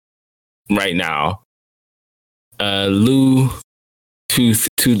now. Lou to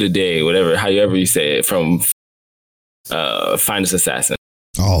the day, however you say it, from Finest Assassin.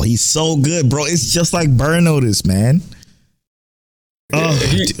 Oh, he's so good, bro. It's just like Burn Notice, man.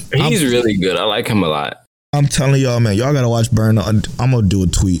 He's really good. I like him a lot. I'm telling y'all, man, y'all gotta watch Burn Notice. I'm gonna do a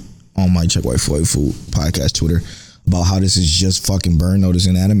tweet on my Check White Food podcast Twitter about how this is just fucking Burn Notice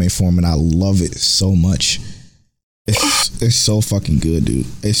in anime form, and I love it so much. It's so fucking good, dude.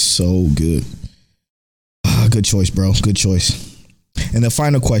 It's so good. Good choice, bro. Good choice. And the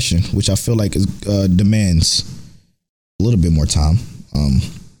final question, which I feel like demands a little bit more time.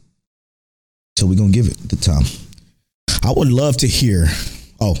 So we're going to give it the time. I would love to hear.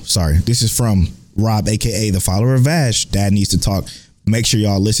 Oh, sorry. This is from Rob, a.k.a. the follower of Vash. Dad Needs to Talk. Make sure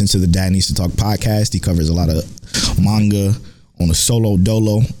y'all listen to the Dad Needs to Talk podcast. He covers a lot of manga on a solo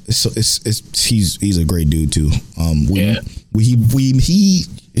dolo. He's a great dude too.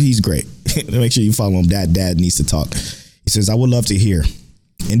 He's great. Make sure you follow him. Dad Needs to Talk. He says, I would love to hear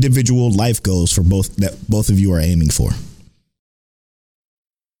individual life goals for both of you are aiming for.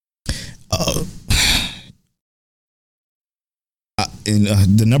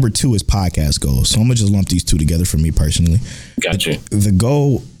 The number 2 is podcast goals. So I'm gonna just lump these two together for me personally. Gotcha. The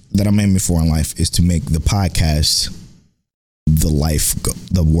goal that I'm aiming for in life is to make the podcast the life,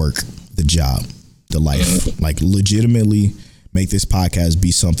 the work, the job, the life. Like legitimately make this podcast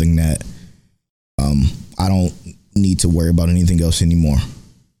be something that I don't need to worry about anything else anymore.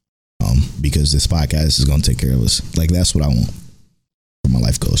 Because this podcast is gonna take care of us. Like that's what I want for my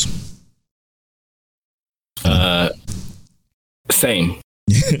life goals. Same.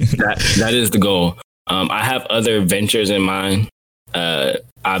 That is the goal. I have other ventures in mind.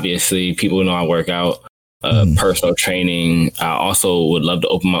 Obviously, people know I work out, personal training. I also would love to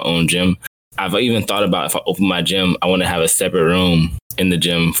open my own gym. I've even thought about if I open my gym, I want to have a separate room in the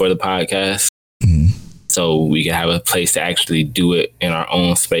gym for the podcast. so we can have a place to actually do it in our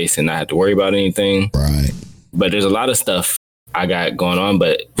own space and not have to worry about anything. Right. But there's a lot of stuff I got going on.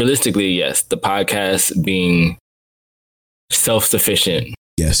 But realistically, yes, the podcast being self-sufficient,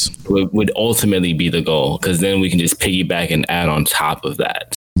 yes, would ultimately be the goal, because then we can just piggyback and add on top of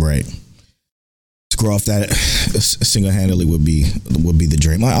that. Right. To grow off that single-handedly would be the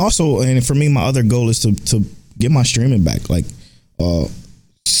dream. I also, and for me, my other goal is to get my streaming back. Like,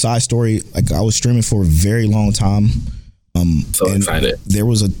 side story, like I was streaming for a very long time. So excited. There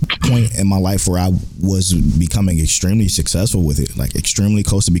was a point in my life where I was becoming extremely successful with it, like extremely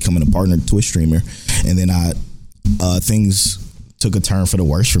close to becoming a partner Twitch streamer. And then things took a turn for the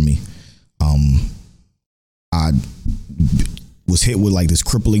worse for me. I was hit with like this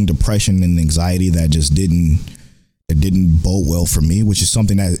crippling depression and anxiety that just didn't bode well for me, which is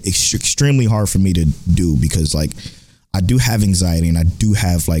something that is extremely hard for me to do, because like I do have anxiety and I do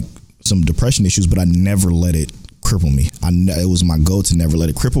have like some depression issues, but I never let it cripple me. It was my goal to never let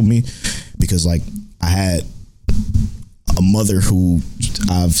it cripple me, because like I had a mother who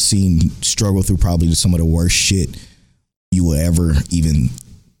I've seen struggle through probably some of the worst shit you will ever even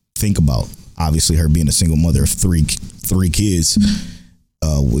think about. Obviously, her being a single mother of three kids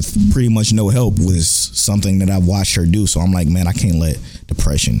with pretty much no help was something that I've watched her do. So I'm like, man, I can't let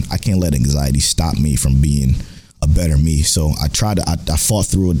depression, I can't let anxiety stop me from being a better me. So I fought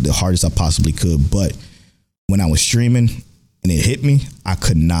through it the hardest I possibly could. But when I was streaming and it hit me, I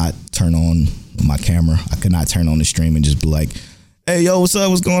could not turn on my camera. I could not turn on the stream and just be like, hey, yo, what's up?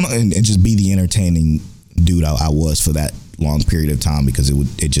 What's going on? And just be the entertaining dude I was for that long period of time, because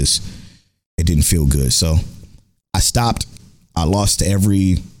it didn't feel good. So I stopped. I lost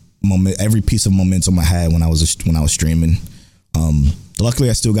every piece of momentum I had when I was streaming. Luckily,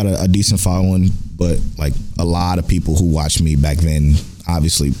 I still got a decent following, but like a lot of people who watched me back then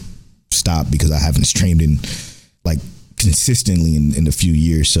obviously stopped because I haven't streamed in like consistently in a few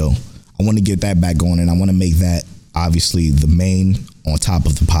years. So I want to get that back going, and I want to make that obviously the main on top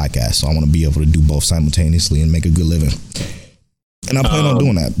of the podcast. So I want to be able to do both simultaneously and make a good living. And I plan on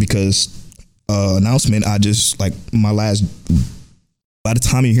doing that, because announcement, I just like by the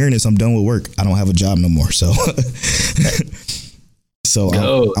time you're hearing this, I'm done with work. I don't have a job no more. So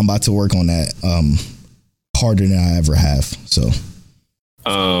I'm about to work on that harder than I ever have. So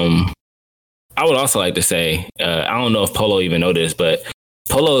I would also like to say, I don't know if Polo even know this, but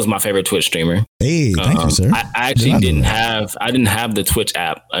Polo is my favorite Twitch streamer. Hey, thank you, sir. I actually didn't have the Twitch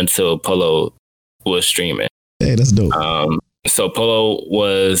app until Polo was streaming. Hey, that's dope. So Polo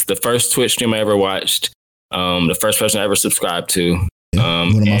was the first Twitch stream I ever watched. The first person I ever subscribed to.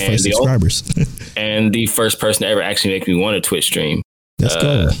 One of my first subscribers. And the first person to ever actually make me want a Twitch stream. Let's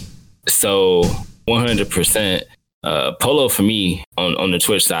go. So 100%. Polo for me on the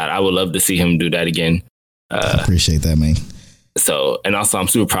Twitch side, I would love to see him do that again. I appreciate that, man. So, and also I'm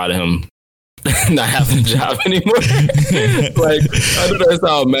super proud of him not having a job anymore. Like, I know that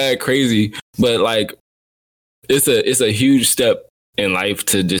sounds mad crazy, but like, it's a huge step in life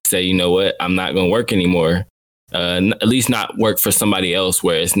to just say, you know what, I'm not going to work anymore. At least not work for somebody else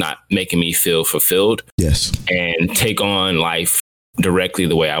where it's not making me feel fulfilled. Yes. And take on life directly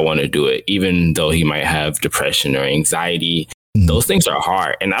the way I want to do it, even though he might have depression or anxiety. Those things are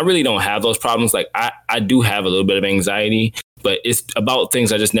hard. And I really don't have those problems. Like I do have a little bit of anxiety, but it's about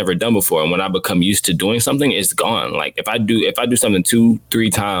things I just never done before. And when I become used to doing something, it's gone. Like if I do something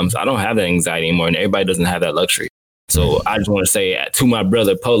 2-3 times, I don't have that anxiety anymore, and everybody doesn't have that luxury. So I just want to say to my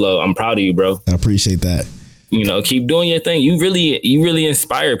brother Polo, I'm proud of you, bro. I appreciate that. You know, keep doing your thing. You really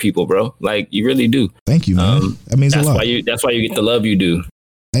inspire people, bro. Like you really do. Thank you, man. That means a lot. That's why you get the love you do.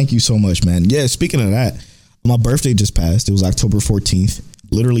 Thank you so much, man. Yeah, speaking of that, my birthday just passed. It was October 14th.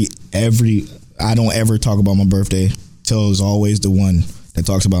 Literally I don't ever talk about my birthday. Till is always the one that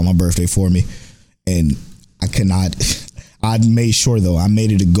talks about my birthday for me. And I made sure though, I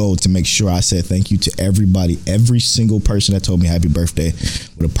made it a goal to make sure I said thank you to everybody, every single person that told me happy birthday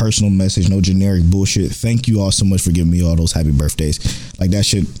with a personal message, no generic bullshit. Thank you all so much for giving me all those happy birthdays. Like that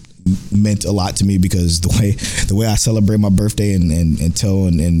shit meant a lot to me, because the way I celebrate my birthday and tell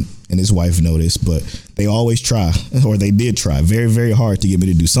and his wife know this, but they always try, or they did try very, very hard to get me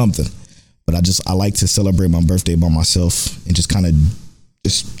to do something. But I like to celebrate my birthday by myself and just kind of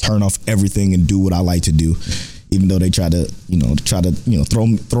just turn off everything and do what I like to do. Even though they try to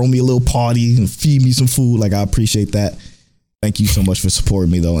throw me a little party and feed me some food. Like I appreciate that. Thank you so much for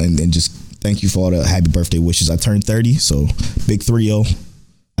supporting me though. And just thank you for all the happy birthday wishes. I turned 30, so big 3-0.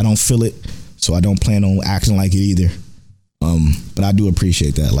 I don't feel it, so I don't plan on acting like it either. But I do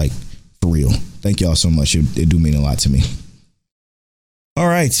appreciate that, like for real. Thank y'all so much. It do mean a lot to me. All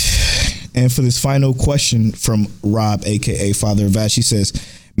right. And for this final question from Rob, aka Father of Vash, he says,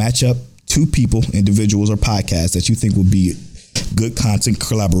 match up two people, individuals, or podcasts that you think would be good content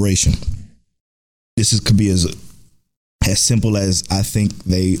collaboration. Could be as simple as I think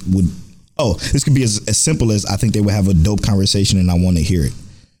they would. Oh, this could be as simple as I think they would have a dope conversation and I want to hear it.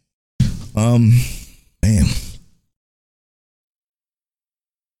 Man.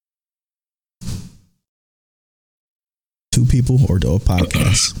 Two people or a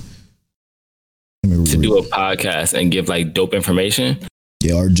podcast? To do a podcast and give like dope information?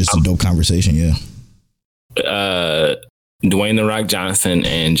 Yeah, or just a dope conversation, yeah. Dwayne The Rock Johnson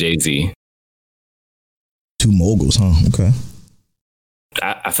and Jay-Z. Two moguls, huh? Okay.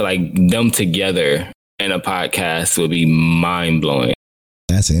 I feel like them together in a podcast would be mind-blowing.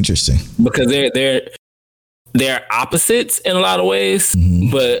 That's interesting. Because they're opposites in a lot of ways,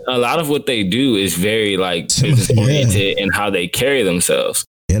 but a lot of what they do is very like business oriented in how they carry themselves.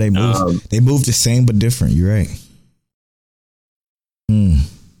 Yeah, they move the same but different. You're right.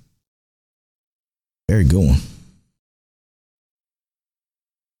 Very good one.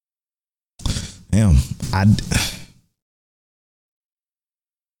 Damn,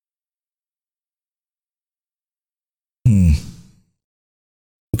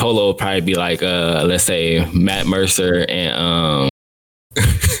 Polo will probably be like, let's say Matt Mercer and I'm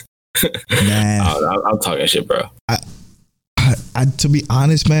talking shit, bro. I to be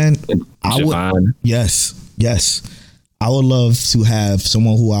honest, man, I would. Yes. I would love to have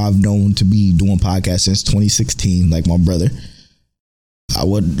someone who I've known to be doing podcasts since 2016, like my brother. I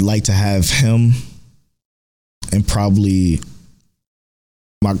would like to have him and probably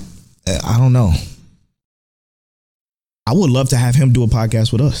I don't know. I would love to have him do a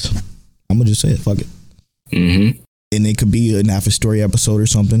podcast with us. I'm gonna just say it. Fuck it. And it could be an After Story episode or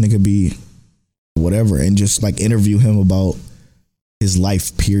something. It could be whatever, and just like interview him about his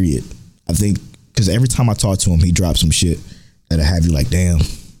life. Period. I think because every time I talk to him, he drops some shit that'll have you like, damn,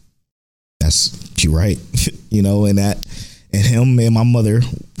 you right, you know. And him and my mother,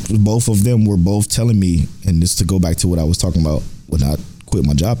 both of them were both telling me, and just to go back to what I was talking about when I quit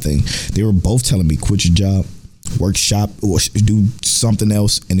my job thing, they were both telling me, quit your job, workshop, or do something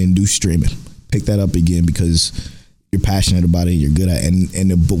else, and then do streaming. Pick that up again because you're passionate about it, you're good at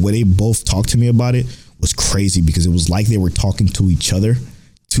it. But when they both talked to me about it was crazy because it was like they were talking to each other,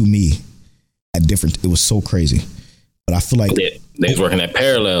 to me, at different. It was so crazy. But I feel like they was working at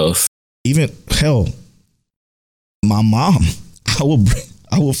parallels. Even hell, my mom, I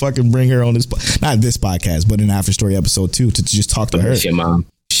will fucking bring her on this, not this podcast, but an After Story episode too, to just talk to her. Your mom.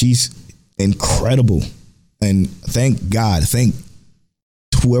 She's incredible. And thank God, thank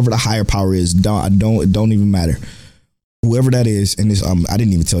whoever the higher power is. It don't even matter. Whoever that is, and this, I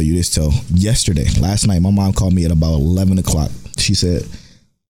didn't even tell you this till yesterday. Last night, my mom called me at about 11 o'clock. She said,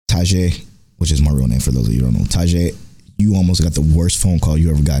 Tajay, which is my real name for those of you who don't know, Tajay, you almost got the worst phone call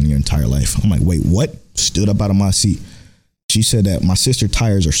you ever got in your entire life. I'm like, wait, what? Stood up out of my seat. She said that my sister's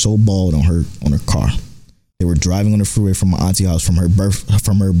tires are so bald on her car. They were driving on the freeway from my auntie's house from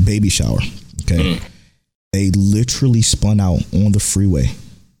her baby shower. Okay. They literally spun out on the freeway.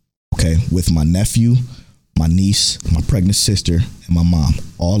 Okay. With my nephew, my niece, my pregnant sister, and my mom,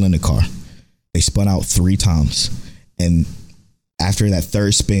 all in the car. They spun out 3 times. And after that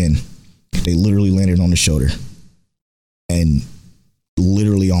third spin, they literally landed on the shoulder and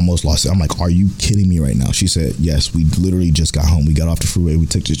literally almost lost it. I'm like, are you kidding me right now? She said, yes, we literally just got home. We got off the freeway. We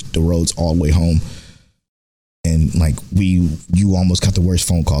took the roads all the way home. And like, you almost got the worst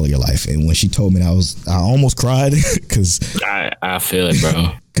phone call of your life. And when she told me that, I almost cried because I feel it,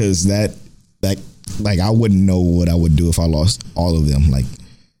 bro. Because that like, I wouldn't know what I would do if I lost all of them. Like,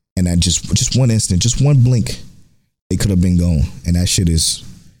 and that just one instant, just one blink, they could have been gone. And that shit is,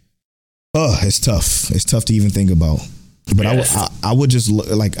 it's tough. It's tough to even think about. But yes. I would just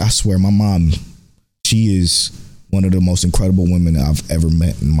like, I swear, my mom, she is one of the most incredible women I've ever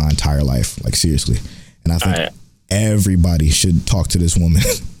met in my entire life. Like, seriously. And I think everybody should talk to this woman.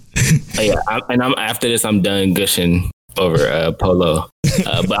 Yeah, after this, I'm done gushing over Polo.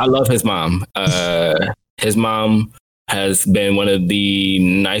 But I love his mom. His mom has been one of the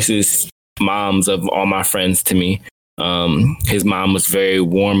nicest moms of all my friends to me. His mom was very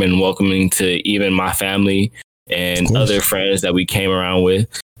warm and welcoming to even my family and other friends that we came around with.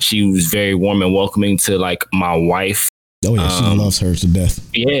 She was very warm and welcoming to like my wife. Oh yeah, she loves her to death.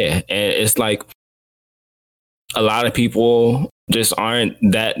 Yeah, and it's like a lot of people just aren't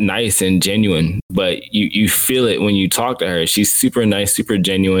that nice and genuine, but you feel it when you talk to her. She's super nice, super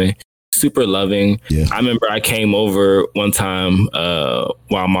genuine, super loving. Yeah. I remember I came over one time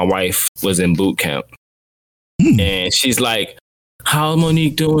while my wife was in boot camp. And she's like, how's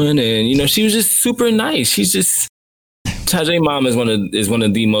Monique doing? And, you know, she was just super nice. She's just, Tajay mom is one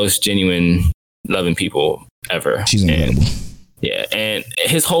of the most genuine, loving people ever. She's incredible. And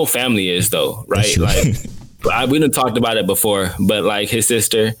his whole family is, though, right? Like, we done talked about it before, but like his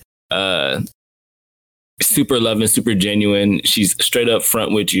sister, super loving, super genuine. She's straight up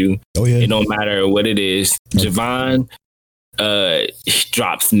front with you. Oh yeah. It don't matter what it is. Javon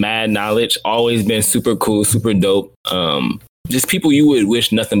drops mad knowledge. Always been super cool, super dope. Just people you would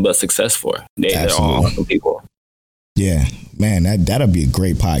wish nothing but success for. They're all awesome people. Yeah, man, that'll be a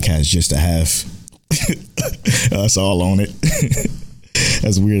great podcast just to have us all on it.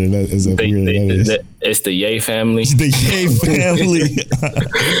 As weird as that is. It's the Ye family. It's the Ye family.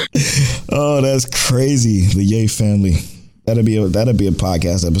 Oh, that's crazy. The Ye family. That'll be a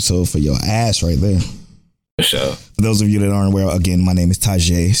podcast episode for your ass right there. For sure. For those of you that aren't aware, again, my name is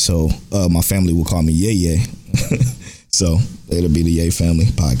Tajay, so my family will call me Ye. So it'll be the Ye family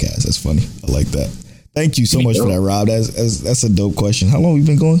podcast. That's funny. I like that. Thank you so much for that, Rob. That's a dope question. How long have we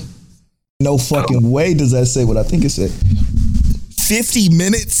been going? No fucking way does that say what I think it said. 50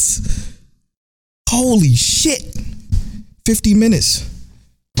 minutes? Holy shit. 50 minutes.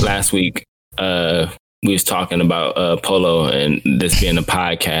 Last week, we was talking about Polo and this being a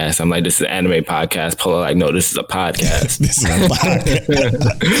podcast. I'm like, this is an anime podcast. Polo like, no, this is a podcast. This is a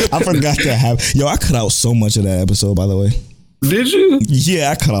podcast. I forgot to have. Yo, I cut out so much of that episode, by the way. Did you?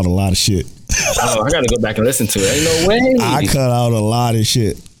 Yeah, I cut out a lot of shit. Oh, I gotta go back and listen to it. Ain't no way. I cut out a lot of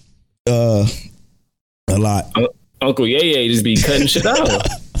shit. A lot. Uncle Ye just be cutting shit out.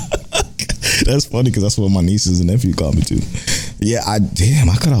 That's funny because that's what my nieces and nephew call me too. Yeah, I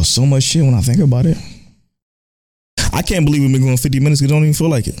cut out so much shit when I think about it. I can't believe we've been going 50 minutes because I don't even feel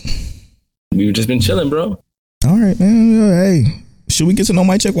like it. We've just been chilling, bro. All right, man. Hey, should we get to know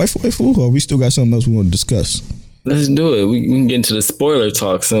my check waifu, or we still got something else we want to discuss? Let's do it. We can get into the spoiler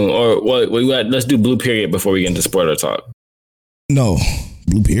talk soon. Or what? Let's do Blue Period before we get into spoiler talk. No,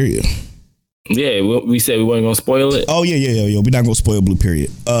 Blue Period. Yeah, we said we weren't gonna spoil it. Oh yeah. We're not gonna spoil Blue Period.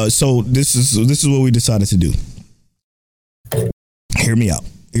 So this is what we decided to do. Hear me out.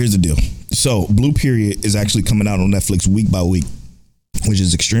 Here's the deal. So Blue Period is actually coming out on Netflix week by week, which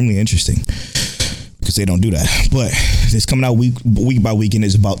is extremely interesting because they don't do that. But it's coming out week by week, and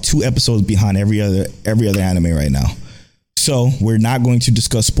it's about 2 episodes behind every other anime right now. So we're not going to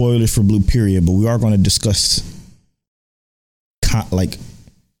discuss spoilers for Blue Period, but we are going to discuss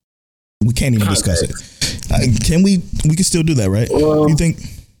we can't even discuss it. Can we? We can still do that, right? Well, you think?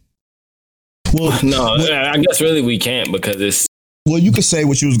 Well, no, I guess really we can't because it's. Well, you could say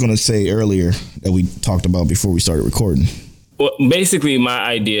what you was going to say earlier that we talked about before we started recording. Well, basically, my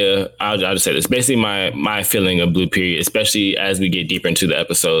idea, I'll just say this. Basically, my feeling of Blue Period, especially as we get deeper into the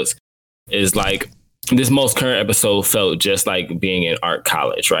episodes, is like this most current episode felt just like being in art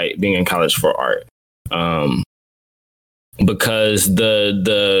college, right? Being in college for art. Because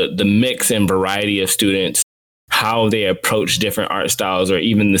the mix and variety of students, how they approach different art styles or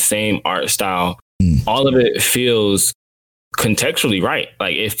even the same art style, all of it feels contextually right.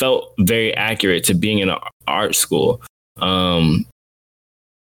 Like it felt very accurate to being in an art school. And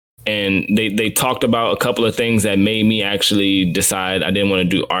they talked about a couple of things that made me actually decide I didn't want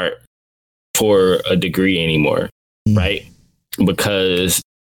to do art for a degree anymore. Right. Because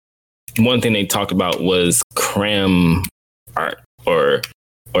one thing they talked about was cram art or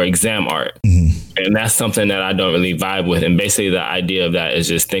exam art. And that's something that I don't really vibe with. And basically the idea of that is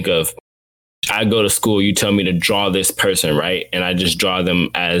just think of, I go to school, you tell me to draw this person, right? And I just draw them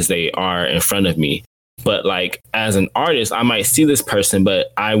as they are in front of me. But like as an artist, I might see this person,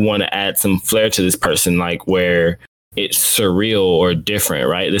 but I want to add some flair to this person, like where it's surreal or different,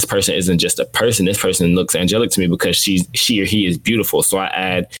 right? This person isn't just a person. This person looks angelic to me because she or he is beautiful. So I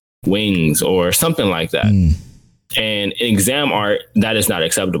add wings or something like that. And in exam art, that is not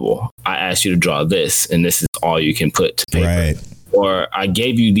acceptable. I asked you to draw this, and this is all you can put to paper. Right. Or I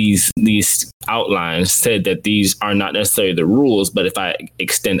gave you these outlines, said that these are not necessarily the rules, but if I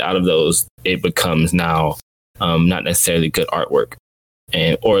extend out of those, it becomes now not necessarily good artwork,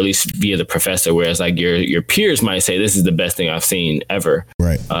 and or at least via the professor. Whereas like your peers might say this is the best thing I've seen ever.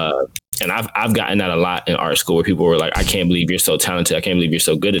 Right. And I've gotten that a lot in art school where people were like, I can't believe you're so talented. I can't believe you're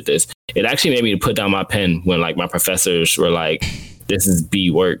so good at this. It actually made me put down my pen when like my professors were like, this is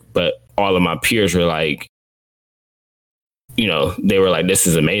B work. But all of my peers were like, you know, they were like, this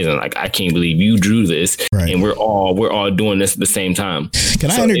is amazing. Like, I can't believe you drew this. Right. And we're all doing this at the same time.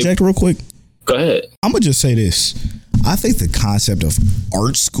 Can I interject real quick? Go ahead. I'm going to just say this. I think the concept of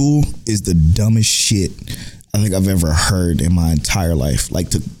art school is the dumbest shit I think I've ever heard in my entire life. Like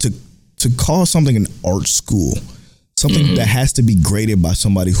to call something an art school something that has to be graded by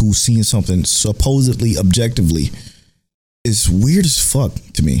somebody who's seeing something supposedly objectively is weird as fuck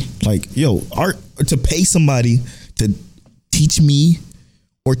to me. Like, yo, art, to pay somebody to teach me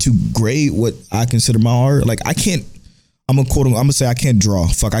or to grade what I consider my art, like I can't. I'm gonna say I can't draw.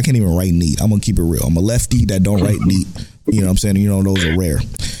 Fuck, I can't even write neat. I'm gonna keep it real. I'm a lefty that don't write neat. You know what I'm saying? You know, those are rare.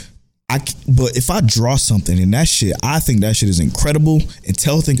 But if I draw something and that shit, I think that shit is incredible, and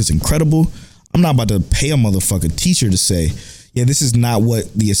Tell think it's incredible, I'm not about to pay a motherfucking teacher to say, yeah, this is not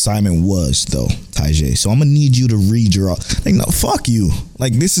what the assignment was though, Tajay. So I'm gonna need you to redraw. Like, no, fuck you.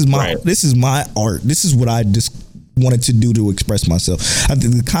 Like, this is my art. This is what I just wanted to do to express myself. I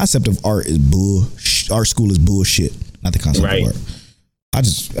think the concept of art is art school is bullshit. Not the concept of art. I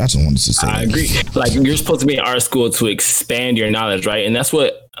just wanted to say I agree. Like, you're supposed to be in art school to expand your knowledge, right? And that's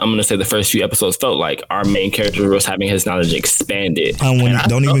what I'm going to say the first few episodes felt like. Our main character was having his knowledge expanded.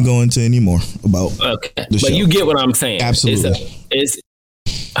 Don't even go into any more about the show. But you get what I'm saying. Absolutely. It's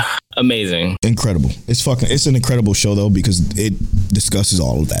amazing. Incredible. It's an incredible show, though, because it discusses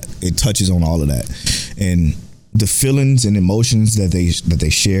all of that. It touches on all of that. And the feelings and emotions that they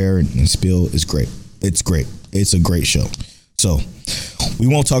share and spill is great. It's great. It's a great show. So we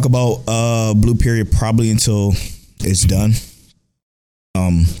won't talk about Blue Period probably until it's done.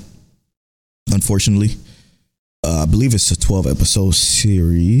 Unfortunately, I believe it's a 12 episode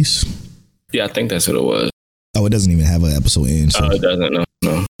series. Yeah, I think that's what it was. Oh, it doesn't even have an episode end. So. Oh, it doesn't.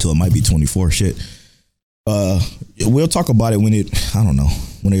 No. So it might be 24 shit. We'll talk about it when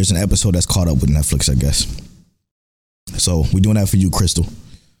there's an episode that's caught up with Netflix, I guess. So we're doing that for you, Crystal.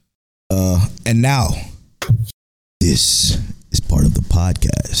 And now, this is part of the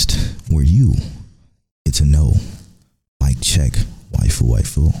podcast where you get to know Mic Check,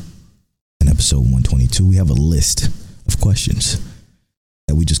 Waifu. In episode 122, we have a list of questions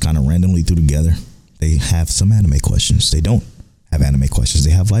that we just kind of randomly threw together. They have some anime questions. They don't have anime questions.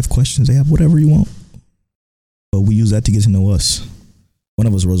 They have life questions. They have whatever you want. But we use that to get to know us. One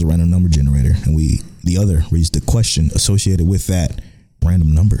of us rolls a random number generator, and the other reads the question associated with that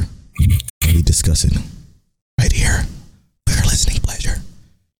random number. And we discuss it right here for your listening pleasure.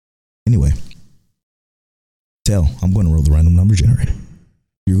 Anyway, Tell, I'm going to roll the random number generator.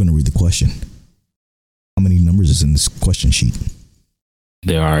 You're going to read the question. How many numbers is in this question sheet?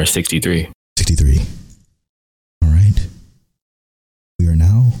 There are 63. 63. All right. We are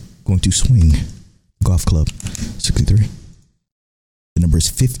now going to swing golf club 63. The number is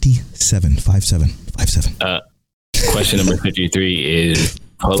 57. 57. Question number 53 is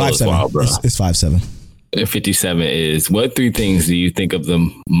Polo's wild, bro. It's 57. 57 is, what three things do you think of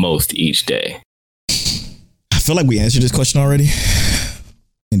the most each day? I feel like we answered this question already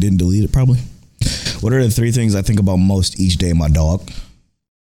and didn't delete it probably. What are the three things I think about most each day? My dog.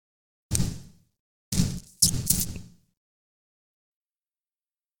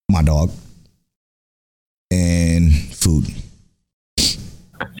 My dog. And food.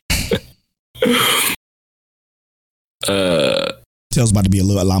 Tell's about to be a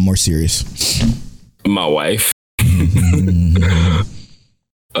lot more serious. My wife.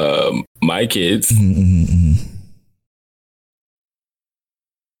 My kids.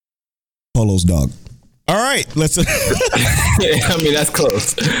 Polo's dog. All right, let's. I mean, that's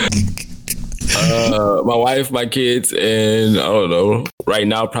close. My wife, my kids, and I don't know. Right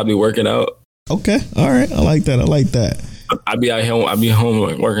now, probably working out. Okay, all right. I like that. I be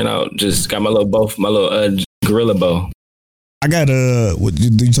home working out. Just got my little bow, my little gorilla bow. I got what you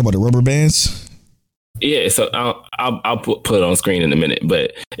talking about, the rubber bands? Yeah, so I'll put it on screen in a minute,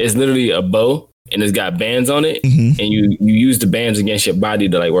 but it's literally a bow and it's got bands on it, and you use the bands against your body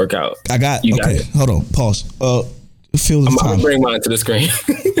to like work out. Got it. Hold on, pause. Feel the time. I'm gonna bring mine to the screen.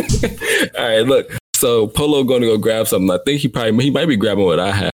 All right, look. So Polo going to go grab something. I think he might be grabbing what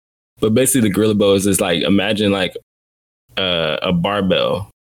I have, but basically the gorilla bow is just like, imagine like a barbell,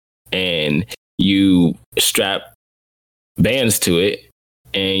 and you strap bands to it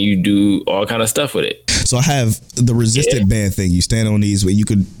and you do all kind of stuff with it. So I have the resistant band thing. You stand on these, but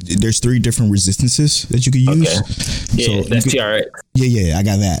there's 3 different resistances that you could use. Okay. Yeah, so that's TRX. Yeah, I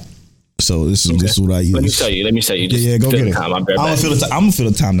got that. So this is what I use. Let me show you. Just go get it. I'm gonna feel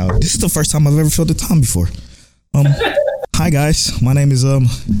the time now. This is the first time I've ever felt the time before. Hi guys, my name is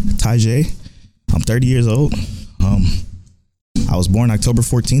Tajay. I'm 30 years old. I was born October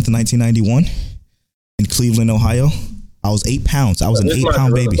 14th, 1991 in Cleveland, Ohio. I was 8 pounds. I was an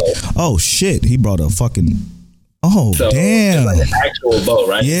 8-pound baby. Oh shit! He brought a fucking. Oh damn! It's like an actual bow,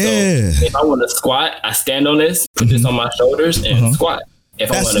 right? Yeah. So if I want to squat, I stand on this, put this on my shoulders, and squat.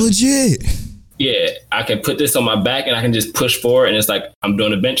 That's legit. Yeah, I can put this on my back, and I can just push forward, and it's like I'm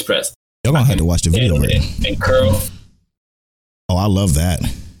doing a bench press. Y'all gonna have to watch the video, right? And curl. Oh, I love that.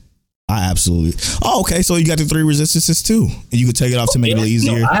 I absolutely. Oh, okay. So you got the 3 resistances too, and you could take it off to make it a little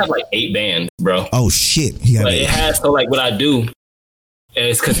easier. No, I have like 8 bands, bro. Oh shit! But it has, so like what I do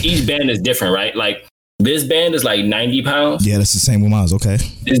is, because each band is different, right? Like this band is like 90 pounds. Yeah, that's the same with mine. Okay.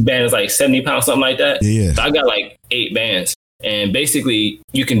 This band is like 70 pounds, something like that. Yeah. So I got like 8 bands, and basically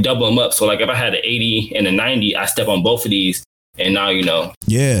you can double them up. So like if I had an 80 and a 90, I step on both of these, and now you know.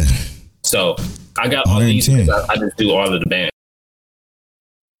 Yeah. So I got all these. I just do all of the bands.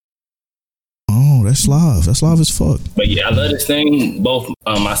 Oh, that's live. That's live as fuck. But yeah, I love this thing, both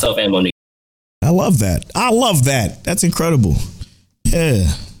myself and Monique. I love that. That's incredible. Yeah.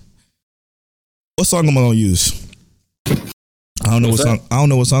 What song am I gonna use? I don't know what song I'm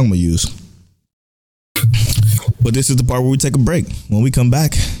gonna use. But this is the part where we take a break. When we come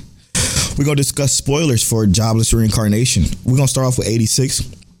back, we're gonna discuss spoilers for Jobless Reincarnation. We're gonna start off with 86.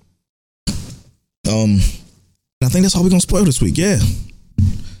 I think that's all we're gonna spoil this week. Yeah.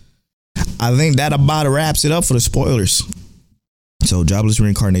 I think that about wraps it up for the spoilers. So Jobless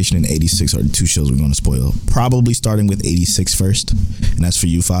Reincarnation and 86 are the 2 shows we're going to spoil. Probably starting with 86 first. And that's for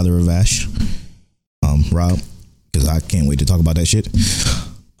you, Father of Ash. Rob, because I can't wait to talk about that shit.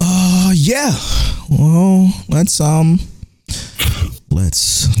 Yeah. Well, let's go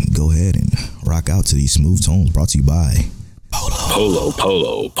ahead and rock out to these smooth tones brought to you by Polo,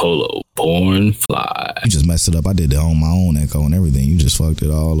 Born Fly. You just messed it up. I did it on my own echo and everything. You just fucked it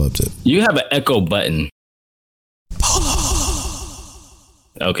all up. You have an echo button.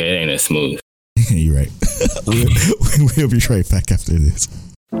 Okay, it ain't as smooth. You're right. We'll be right back after this.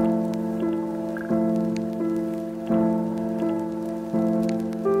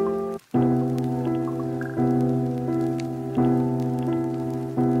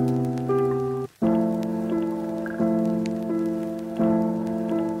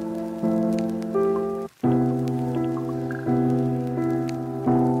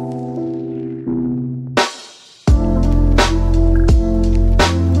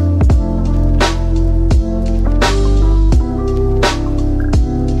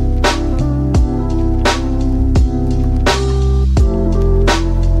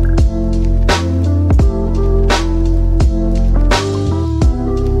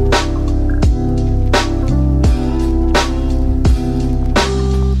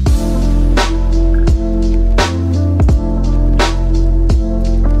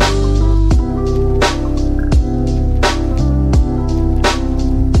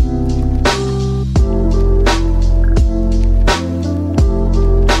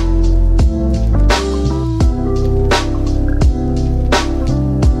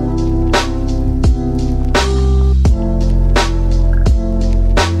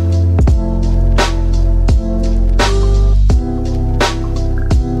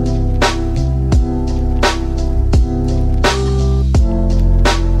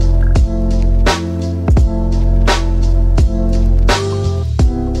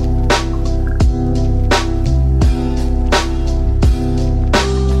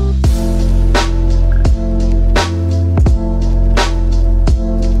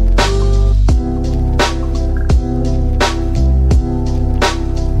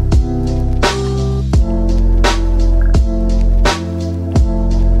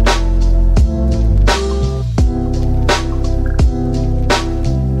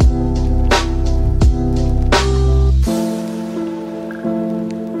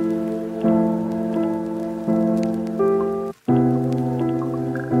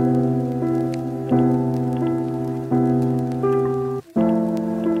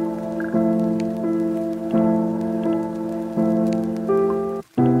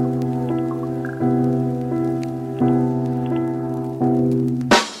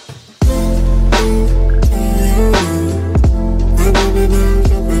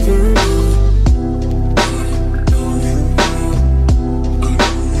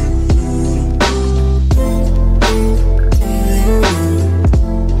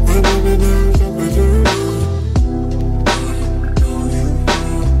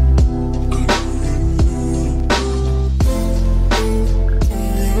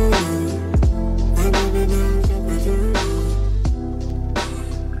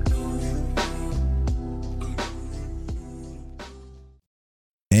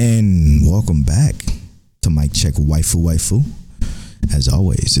 welcome back to Mic Check Waifu. As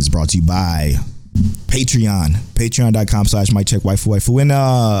always, it's brought to you by Patreon. Patreon.com/MicCheckWaifu. And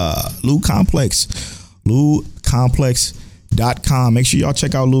Loot Complex. LootComplex.com. Make sure y'all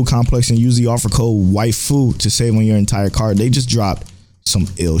check out Loot Complex and use the offer code Waifu to save on your entire cart. They just dropped some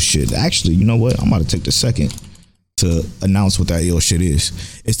ill shit. Actually, you know what? I'm about to take the second to announce what that ill shit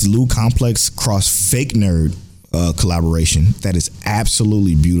is. It's the Loot Complex Cross Fake Nerd collaboration that is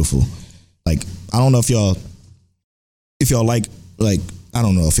absolutely beautiful. Like, I don't know if y'all like I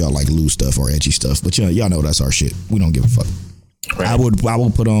don't know if y'all like loose stuff or edgy stuff, but y'all know that's our shit. We don't give a fuck. Right. I would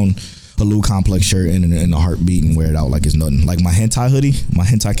put on a Lou Complex shirt in a heartbeat and wear it out like it's nothing. Like my hentai hoodie, my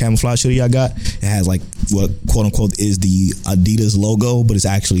hentai camouflage hoodie I got, it has like what quote unquote is the Adidas logo, but it's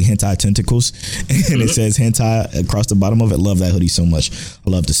actually hentai tentacles, and it says hentai across the bottom of it. Love that hoodie so much. I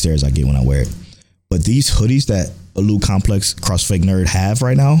love the stares I get when I wear it. But these hoodies that a Lou Complex CrossFit Nerd have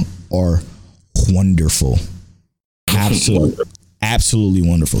right now are wonderful. Absolutely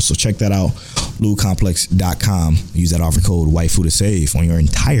wonderful. So check that out, LouComplex.com. Use that offer code WIFU to save on your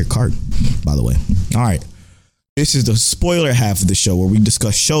entire cart, by the way. All right. This is the spoiler half of the show where we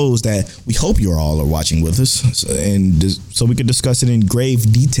discuss shows that we hope you all are watching with us, so we can discuss it in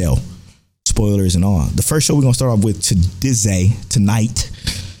grave detail, spoilers and all. The first show we're going to start off with tonight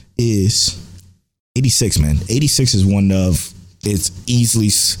is 86, man. 86 is one of, it's easily,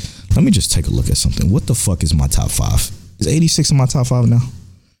 let me just take a look at something. What the fuck is my top 5? Is 86 in my top 5 now?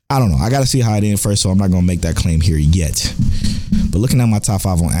 I don't know. I got to see how it ends first, so I'm not going to make that claim here yet. But looking at my top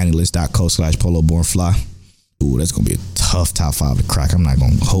 5 on AnyList.co/PoloBornFly, ooh, that's going to be a tough top 5 to crack. I'm not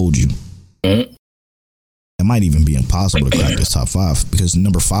going to hold you. It might even be impossible to crack this top 5 because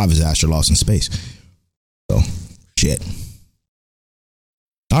number 5 is Asher Lost in Space. So, shit.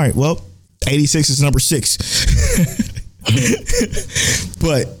 All right, well, 86 is number 6.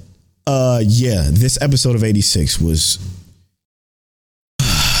 But, yeah, this episode of 86 was,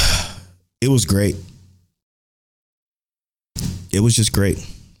 it was great. It was just great.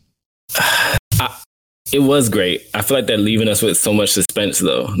 It was great. I feel like they're leaving us with so much suspense,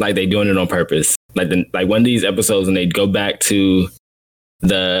 though. Like they're doing it on purpose. Like one of these episodes, and they go back to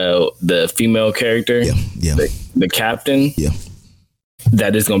the female character, the captain. Yeah,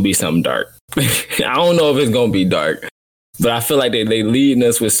 that is gonna be something dark. I don't know if it's gonna be dark, but I feel like they leading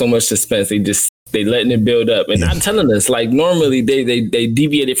us with so much suspense. They letting it build up and not telling us. Like normally they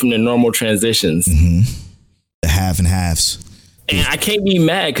deviated from the normal transitions. Mm-hmm. The half and halves. And I can't be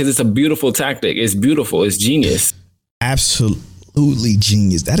mad because it's a beautiful tactic. It's beautiful. It's genius. Absolutely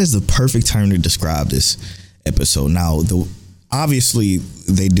genius. That is the perfect term to describe this episode. Now, obviously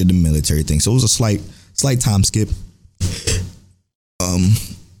they did the military thing, so it was a slight time skip.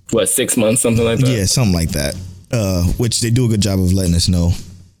 What, 6 months, something like that? Yeah, something like that. Which they do a good job of letting us know.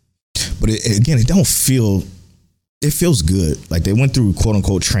 But it feels good. Like they went through quote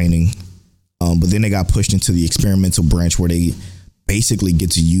unquote training, but then they got pushed into the experimental branch where they basically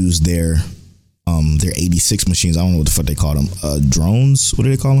get to use their 86 machines. I don't know what the fuck they call them. Drones? What do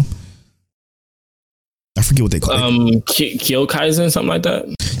they call them? I forget what they call them. Kyokaisen, something like that.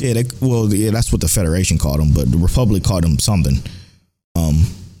 Yeah, that's what the Federation called them, but the Republic called them something.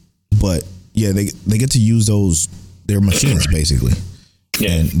 But yeah, they get to use their machines basically.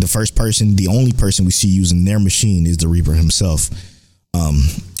 Yeah. And the only person we see using their machine is the Reaper himself,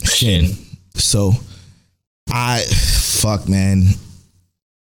 Shin. So man,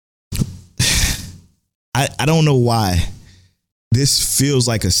 I don't know why this feels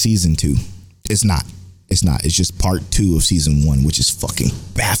like a season 2. It's not. It's just part 2 of season 1, which is fucking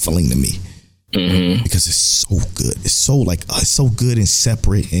baffling to me. Mm-hmm. Because it's so good. It's so good and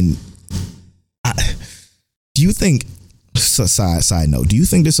separate. And do you think? Side note, do you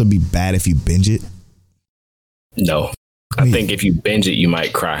think this would be bad if you binge it? No. I think if you binge it, you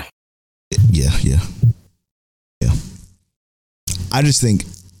might cry. Yeah. I just think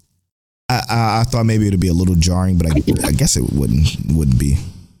I thought maybe it'd be a little jarring, but I guess it wouldn't be.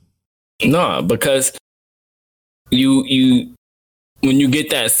 No, because you when you get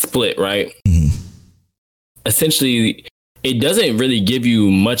that split, right? Mm-hmm. Essentially, it doesn't really give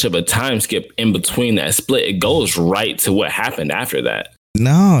you much of a time skip in between that split. It goes right to what happened after that.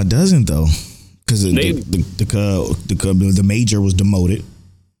 No, it doesn't though, because the major was demoted.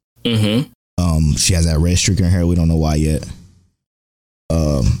 Mm-hmm. She has that red streak in her hair. We don't know why yet.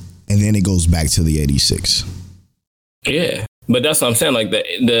 And then it goes back to the 86. Yeah, but that's what I'm saying. Like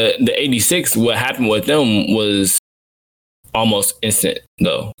the 86, what happened with them was almost instant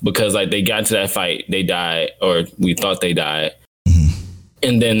though, because like they got to that fight, they died, or we thought they died,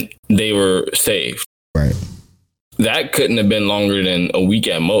 and then they were saved. Right. That couldn't have been longer than a week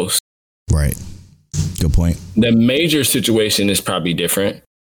at most. Right. Good point. The major situation is probably different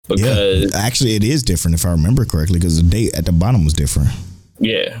because actually it is different if I remember correctly, because the date at the bottom was different.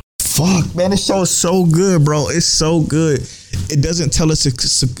 Yeah. Fuck, man, this show is so good, bro. It's so good. It doesn't tell us a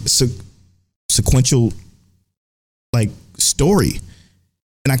sequential like story.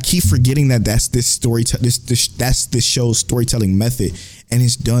 And I keep forgetting that that's this show's storytelling method, and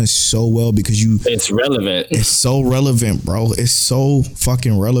it's done so well because it's relevant. It's so relevant, bro. It's so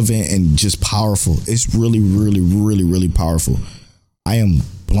fucking relevant and just powerful. It's really, really, really, really powerful. I am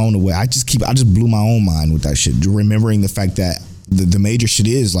blown away. I just blew my own mind with that shit. Remembering the fact that the major shit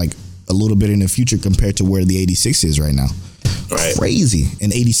is like a little bit in the future compared to where the 86 is right now. Right. Crazy.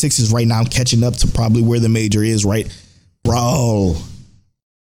 And 86 is right now catching up to probably where the major is, right? Bro.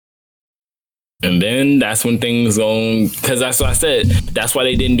 And then that's when things go, because that's what I said. That's why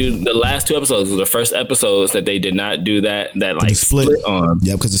they didn't do the last 2 episodes. The first episodes that they did not do that like split on.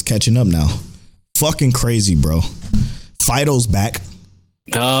 Yeah, because it's catching up now. Fucking crazy, bro. Fido's back.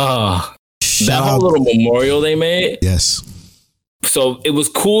 Oh, that whole little memorial they made. Yes. So it was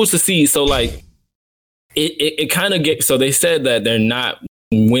cool to see. So like, it kind of so they said that they're not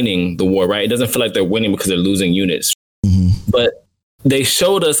winning the war, right? It doesn't feel like they're winning because they're losing units. Mm-hmm. But they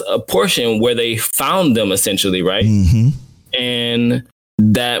showed us a portion where they found them essentially, right? Mm-hmm. And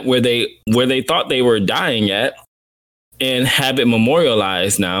that where they thought they were dying at, and have it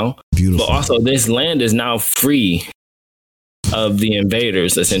memorialized now. Beautiful. But also this land is now free of the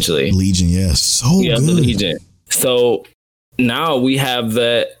invaders, essentially. Legion, yes. So good. The Legion. So now we have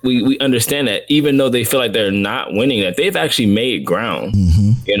that, we understand that even though they feel like they're not winning, that they've actually made ground,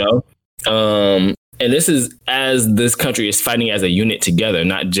 you know? And this is as this country is fighting as a unit together,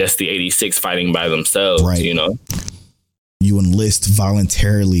 not just the 86 fighting by themselves, right. You know? You enlist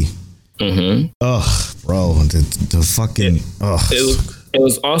voluntarily. Mm-hmm. Ugh, bro, the fucking... It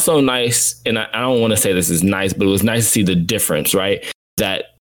was also nice, and I don't want to say this is nice, but it was nice to see the difference, right?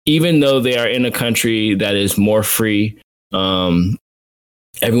 That even though they are in a country that is more free,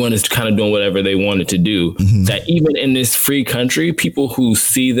 everyone is kind of doing whatever they wanted to do, that even in this free country, people who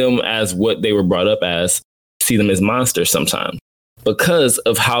see them as what they were brought up as, see them as monsters sometimes because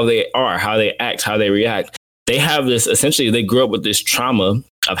of how they are, how they act, how they react. They have this, essentially, they grew up with this trauma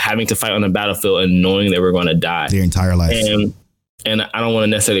of having to fight on the battlefield and knowing they were going to die their entire life. And I don't want to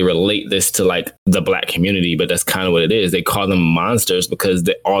necessarily relate this to like the Black community, but that's kind of what it is. They call them monsters because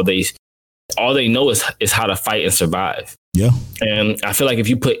all they know is how to fight and survive. Yeah. And I feel like if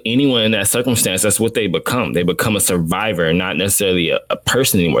you put anyone in that circumstance, that's what they become. They become a survivor, not necessarily a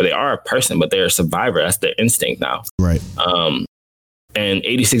person anymore. They are a person, but they're a survivor. That's their instinct now. Right. And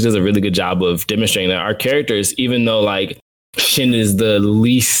 86 does a really good job of demonstrating that our characters, even though like Shin is the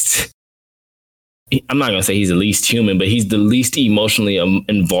least, I'm not going to say he's the least human, but he's the least emotionally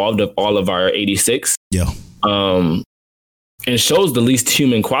involved of all of our 86. Yeah. And shows the least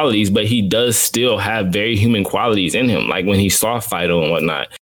human qualities, but he does still have very human qualities in him. Like when he saw Fido and whatnot,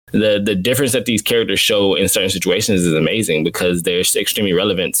 the difference that these characters show in certain situations is amazing because they're extremely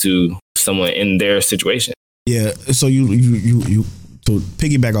relevant to someone in their situation. Yeah. So you to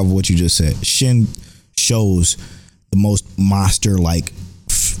piggyback off of what you just said, Shin shows the most monster-like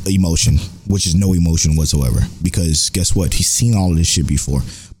emotion, which is no emotion whatsoever. Because guess what? He's seen all of this shit before,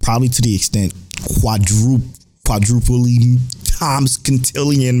 probably to the extent quadruply times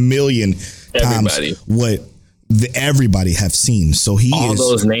quintillion million everybody. Times what everybody have seen. So all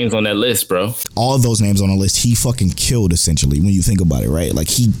those names on that list, bro. All those names on the list, he fucking killed essentially. When you think about it, right? Like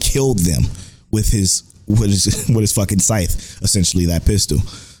he killed them with his fucking scythe, essentially that pistol.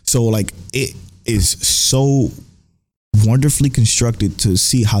 So like it is so wonderfully constructed to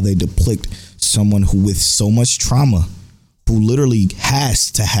see how they depict someone who with so much trauma, who literally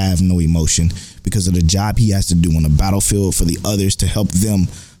has to have no emotion because of the job he has to do on the battlefield for the others to help them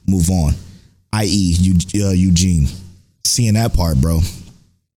move on, i.e. Eugene. Seeing that part, bro.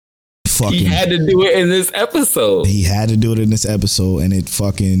 Fucking, he had to do it in this episode. He had to do it in this episode, and it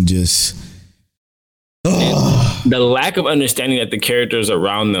fucking just... The lack of understanding that the characters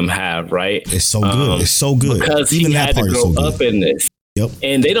around them have, right? It's so good. It's so good. Because even he had to grow up in this. Yep.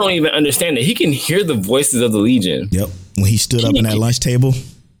 And they don't even understand that he can hear the voices of the Legion. Yep. When he stood up in that lunch table.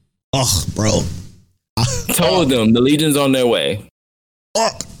 Oh, bro. Told them the Legion's on their way.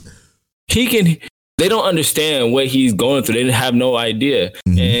 They don't understand what he's going through. They have no idea.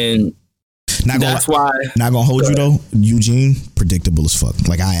 Mm-hmm. And that's why. Not gonna hold you though, Eugene, predictable as fuck.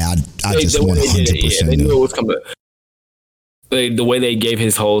 Like I just 100%. They knew it was coming. The way they gave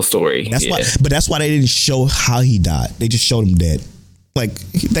his whole story. That's why they didn't show how he died. They just showed him dead. Like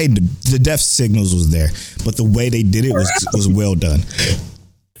the death signals was there, but the way they did it was well done.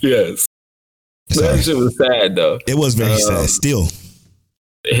 Yes, that shit was sad though. It was very sad. Still,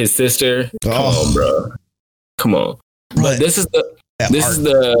 his sister. Come on, bro. Come on. But this is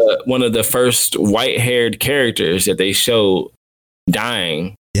the one of the first white-haired characters that they show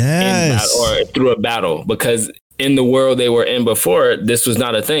dying. Yes. Or through a battle, because in the world they were in before, this was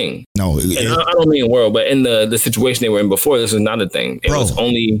not a thing. No, I don't mean world, but in the situation they were in before, this was not a thing. It was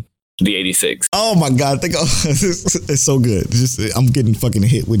only the 86. Oh my God. It's so good. I'm getting fucking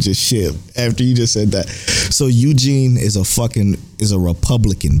hit with just shit after you just said that. So Eugene is a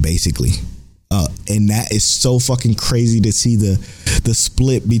Republican, basically. And that is so fucking crazy to see the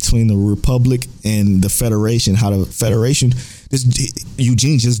split between the Republic and the Federation. How the Federation,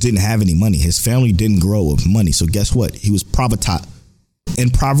 Eugene just didn't have any money. His family didn't grow with money. So guess what? He was in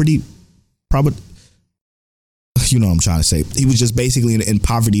poverty. You know what I'm trying to say. He was just basically in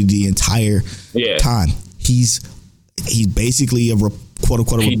poverty the entire time. He's basically a quote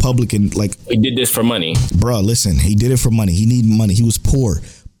unquote Republican. Like, he did this for money, bro. Listen, he did it for money. He needed money. He was poor.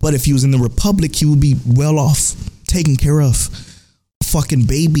 But if he was in the Republic, he would be well off, taken care of, fucking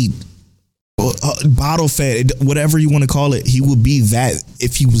baby, bottle fed, whatever you want to call it. He would be that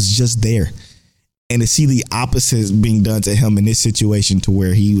if he was just there. And to see the opposite being done to him in this situation, to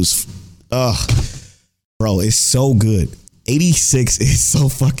where he was, bro, it's so good. 86 is so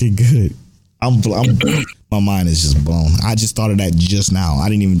fucking good. My mind is just blown. I just thought of that just now. I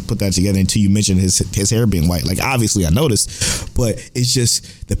didn't even put that together until you mentioned his hair being white. Like, obviously I noticed, but it's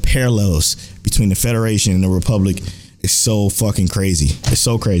just the parallels between the Federation and the Republic is so fucking crazy. It's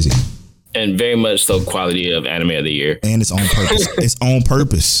so crazy. And very much so quality of anime of the year. And it's on purpose. It's on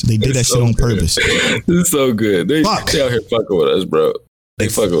purpose. They did that shit on purpose. It's so good. They out here fucking with us, bro. They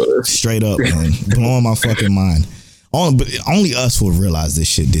fucking with us. Straight up, man. Blowing my fucking mind. Only us will realize this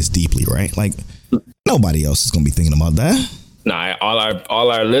shit this deeply, right? Like, nobody else is gonna be thinking about that. Nah,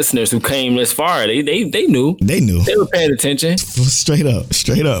 all our listeners who came this far, they knew. They knew. They were paying attention. Straight up.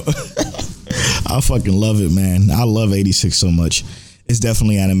 I fucking love it, man. I love 86 so much. It's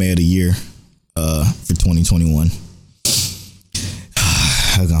definitely anime of the year for 2021.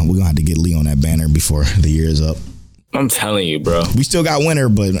 We're gonna have to get Lee on that banner before the year is up. I'm telling you, bro. We still got winter,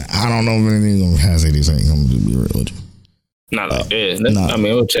 but I don't know if anything's gonna pass 86. I'm gonna be real with you. Not like this. I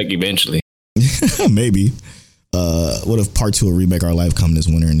mean, we'll check eventually. Maybe. What if part 2 of Remake Our Life come this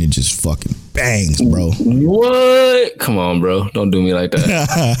winter and it just fucking bangs, bro? What? Come on, bro. Don't do me like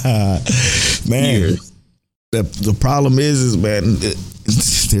that. Man, the problem is man,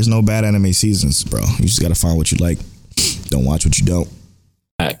 there's no bad anime seasons, bro. You just gotta find what you like. Don't watch what you don't.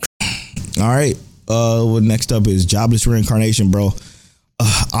 Facts. All right. What next up is Jobless Reincarnation, bro.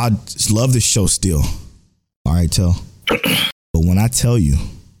 I just love this show still. All right, but when I tell you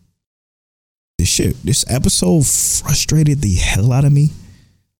this episode frustrated the hell out of me.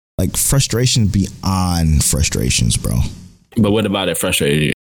 Like, frustration beyond frustrations, bro. But what about it frustrated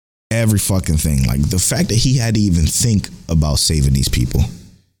you? Every fucking thing. Like, the fact that he had to even think about saving these people.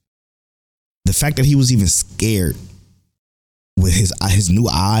 The fact that he was even scared with his new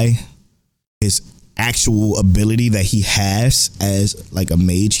eye, his actual ability that he has as like a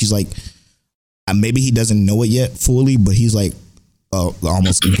mage. He's like, maybe he doesn't know it yet fully, but he's like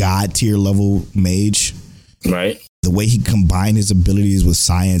almost god tier level mage. Right. The way he combined his abilities with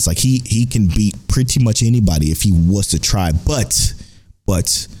science, like he can beat pretty much anybody if he was to try, but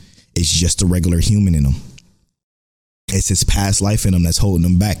it's just a regular human in him. It's his past life in him that's holding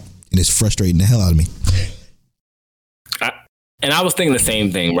him back, and it's frustrating the hell out of me. And I was thinking the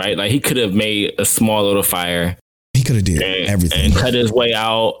same thing, right? Like, he could have made a small little fire. He could have did everything and cut his way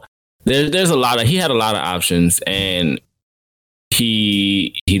out. There's he had a lot of options, and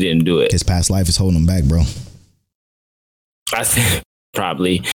he didn't do it. His past life is holding him back, bro. I think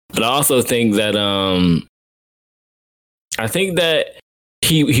probably, but I also think that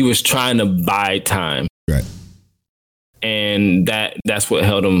he was trying to buy time, right? And that's what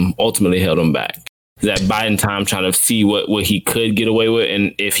ultimately held him back. That buying time, trying to see what he could get away with,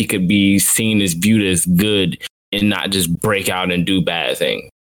 and if he could be seen as viewed as good and not just break out and do bad things.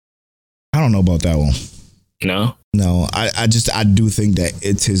 I don't know about that one. No, I do think that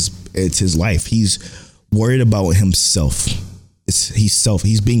it's his life. He's worried about himself.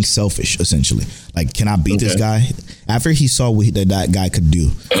 He's being selfish, essentially. Like, can I beat this guy? After he saw what that guy could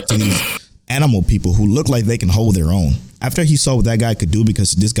do to these animal people who look like they can hold their own. After he saw what that guy could do,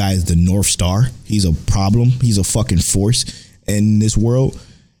 because this guy is the North Star. He's a problem. He's a fucking force in this world.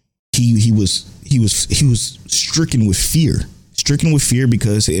 He was stricken with fear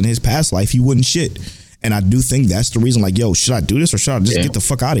because in his past life he wouldn't shit. And I do think that's the reason, like, yo, should I do this or should I just get the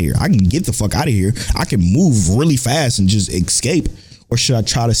fuck out of here? I can get the fuck out of here. I can move really fast and just escape. Or should I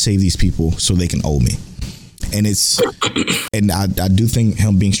try to save these people so they can owe me? And I do think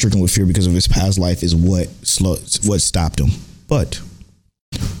him being stricken with fear because of his past life is what stopped him. But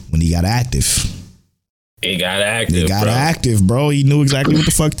when he got active, He got active. Bro. He knew exactly what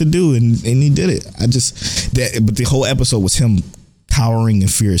the fuck to do, and he did it. But the whole episode was him cowering in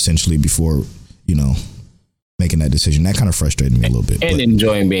fear, essentially, before, making that decision. That kind of frustrated me a little bit. And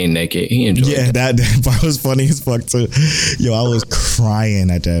enjoying being naked. He enjoyed it. Yeah, that part was funny as fuck too. Yo, I was crying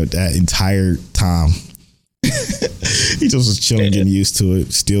at that entire time. He just was chilling, getting used to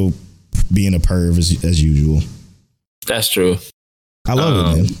it, still being a perv as usual. That's true. I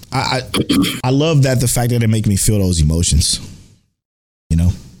love it, man. I love that, the fact that it make me feel those emotions.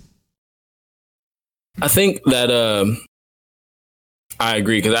 I think that I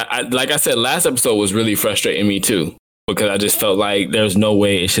agree, because I like I said, last episode was really frustrating me too, because I just felt like there's no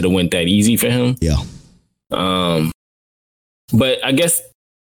way it should have went that easy for him. Yeah. But I guess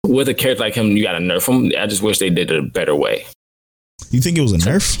with a character like him, you got to nerf him. I just wish they did it a better way. You think it was a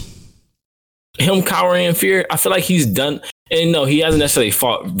nerf? Him cowering in fear. I feel like he's done. And no, he hasn't necessarily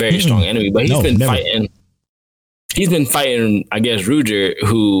fought very strong enemy, but he's been fighting. He's been fighting, I guess, Ruger,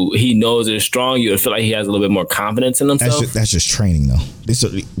 who he knows is strong. You would feel like he has a little bit more confidence in himself. That's just training, though.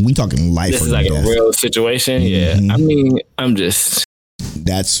 We talking life. This is like a real situation. Mm-hmm. Yeah, I mean, I'm just.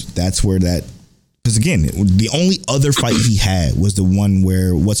 That's where that. Because again, the only other fight he had was the one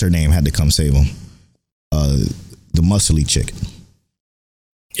where what's her name had to come save him. The muscly chick.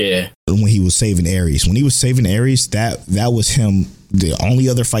 Yeah. When he was saving Ares. When he was saving Ares, that was him. The only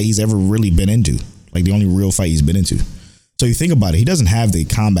other fight he's ever really been into. Like the only real fight he's been into. So you think about it, he doesn't have the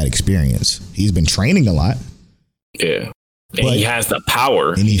combat experience. He's been training a lot. Yeah. And he has the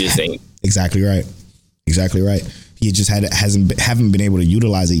power. He just ain't. Exactly right. He just haven't been able to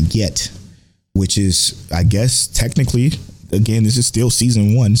utilize it yet. Which is, I guess, technically, again, this is still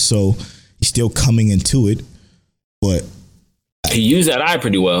season 1, so he's still coming into it. But he used that eye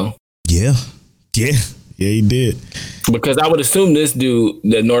pretty well. Yeah, he did. Because I would assume this dude,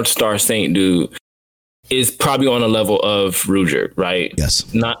 the North Star Saint dude, is probably on a level of Ruger, right?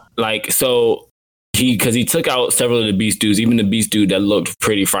 Yes. Not like, so because he took out several of the beast dudes, even the beast dude that looked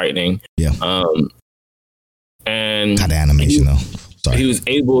pretty frightening. Yeah. And not the animation though. Sorry. He was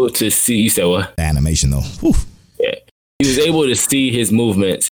able to see. You said what? The animation though. Whew. Yeah. He was able to see his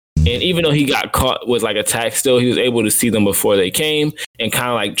movements. And even though he got caught with like attacks still, he was able to see them before they came and kind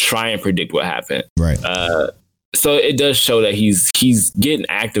of like try and predict what happened. Right. So it does show that he's getting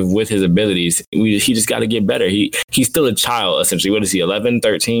active with his abilities. He just got to get better. He's still a child, essentially. What is he, 11,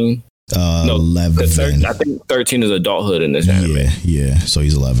 13? No, 11. I think 13 is adulthood in this anime. Yeah. So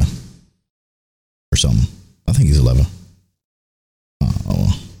he's 11 or something. I think he's 11.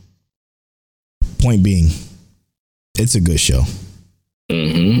 Point being, it's a good show.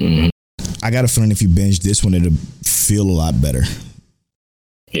 Mm-hmm. I got a feeling if you binge this one, it'll feel a lot better.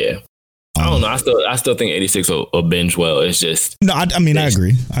 Yeah. I don't know. I still think 86 will binge well. It's just no. I mean, I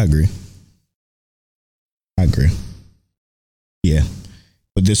agree. Yeah,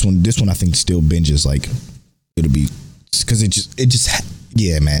 but this one, I think still binges like it'll be because it just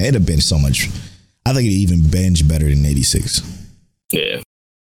yeah, man, it'll binge so much. I think it even binge better than 86. Yeah,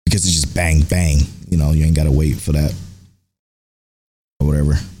 because it's just bang bang. You ain't got to wait for that or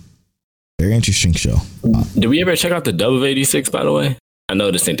whatever. Very interesting show. Did we ever check out the dub of 86? By the way. I know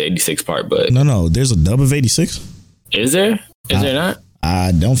this ain't the 86 part, but no, there's a dub of 86. Is there? Is there not?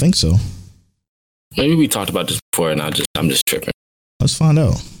 I don't think so. Maybe we talked about this before, and I'm just tripping. Let's find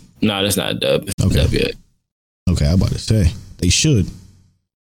out. No, that's not a dub. It's okay. A dub yet. Okay, I'm about to say they should.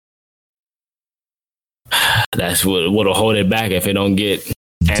 That's what'll hold it back if it don't get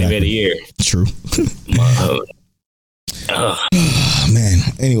anime of the year. True. Man.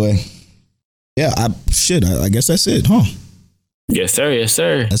 Anyway, yeah. I guess that's it, huh? Yes, sir. Yes,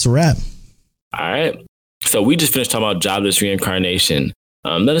 sir. That's a wrap. All right. So we just finished talking about Jobless Reincarnation.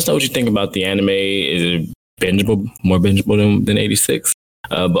 Let us know what you think about the anime. Is it more bingeable than 86?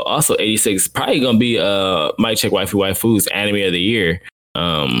 But also 86 probably going to be Mic Check Waifu's anime of the year.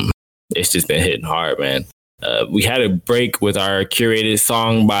 It's just been hitting hard, man. We had a break with our curated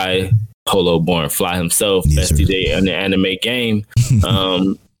song by Polo Born Fly himself, best DJ in the anime game.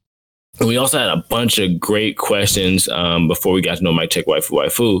 We also had a bunch of great questions before we got to know Mic Check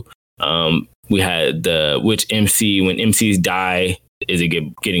Waifu. We had which MC, when MCs die, is it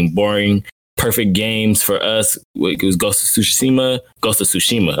getting boring? Perfect games for us. It was Ghost of Tsushima.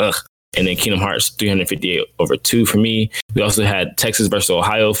 And then Kingdom Hearts 358/2 for me. We also had Texas versus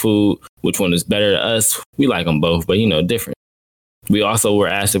Ohio food. Which one is better to us? We like them both, but different. We also were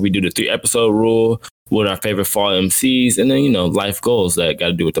asked if we do the 3-episode rule, what our favorite fall MCs, and then, life goals that got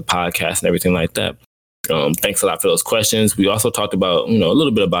to do with the podcast and everything like that. Thanks a lot for those questions. We also talked about, a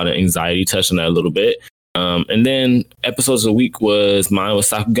little bit about anxiety, touched on that a little bit. And then episodes of the week mine was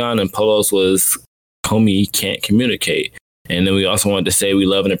Sakugan and Polo's was homie can't communicate. And then we also wanted to say we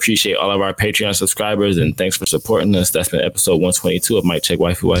love and appreciate all of our Patreon subscribers, and thanks for supporting us. That's been episode 122 of Mic Check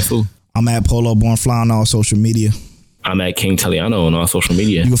Waifu Waifu. I'm at Polo Born Fly on all social media. I'm at King Taliano on all social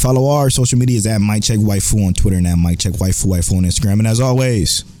media. You can follow our social medias at Mic Check Waifu on Twitter and at Mic Check Waifu Waifu on Instagram. And as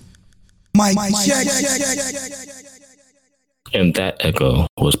always, Mic Check. And that echo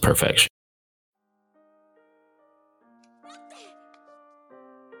was perfection.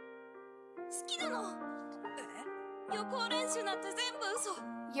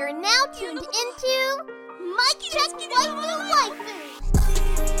 You're now tuned into Mic Check Waifu Waifu.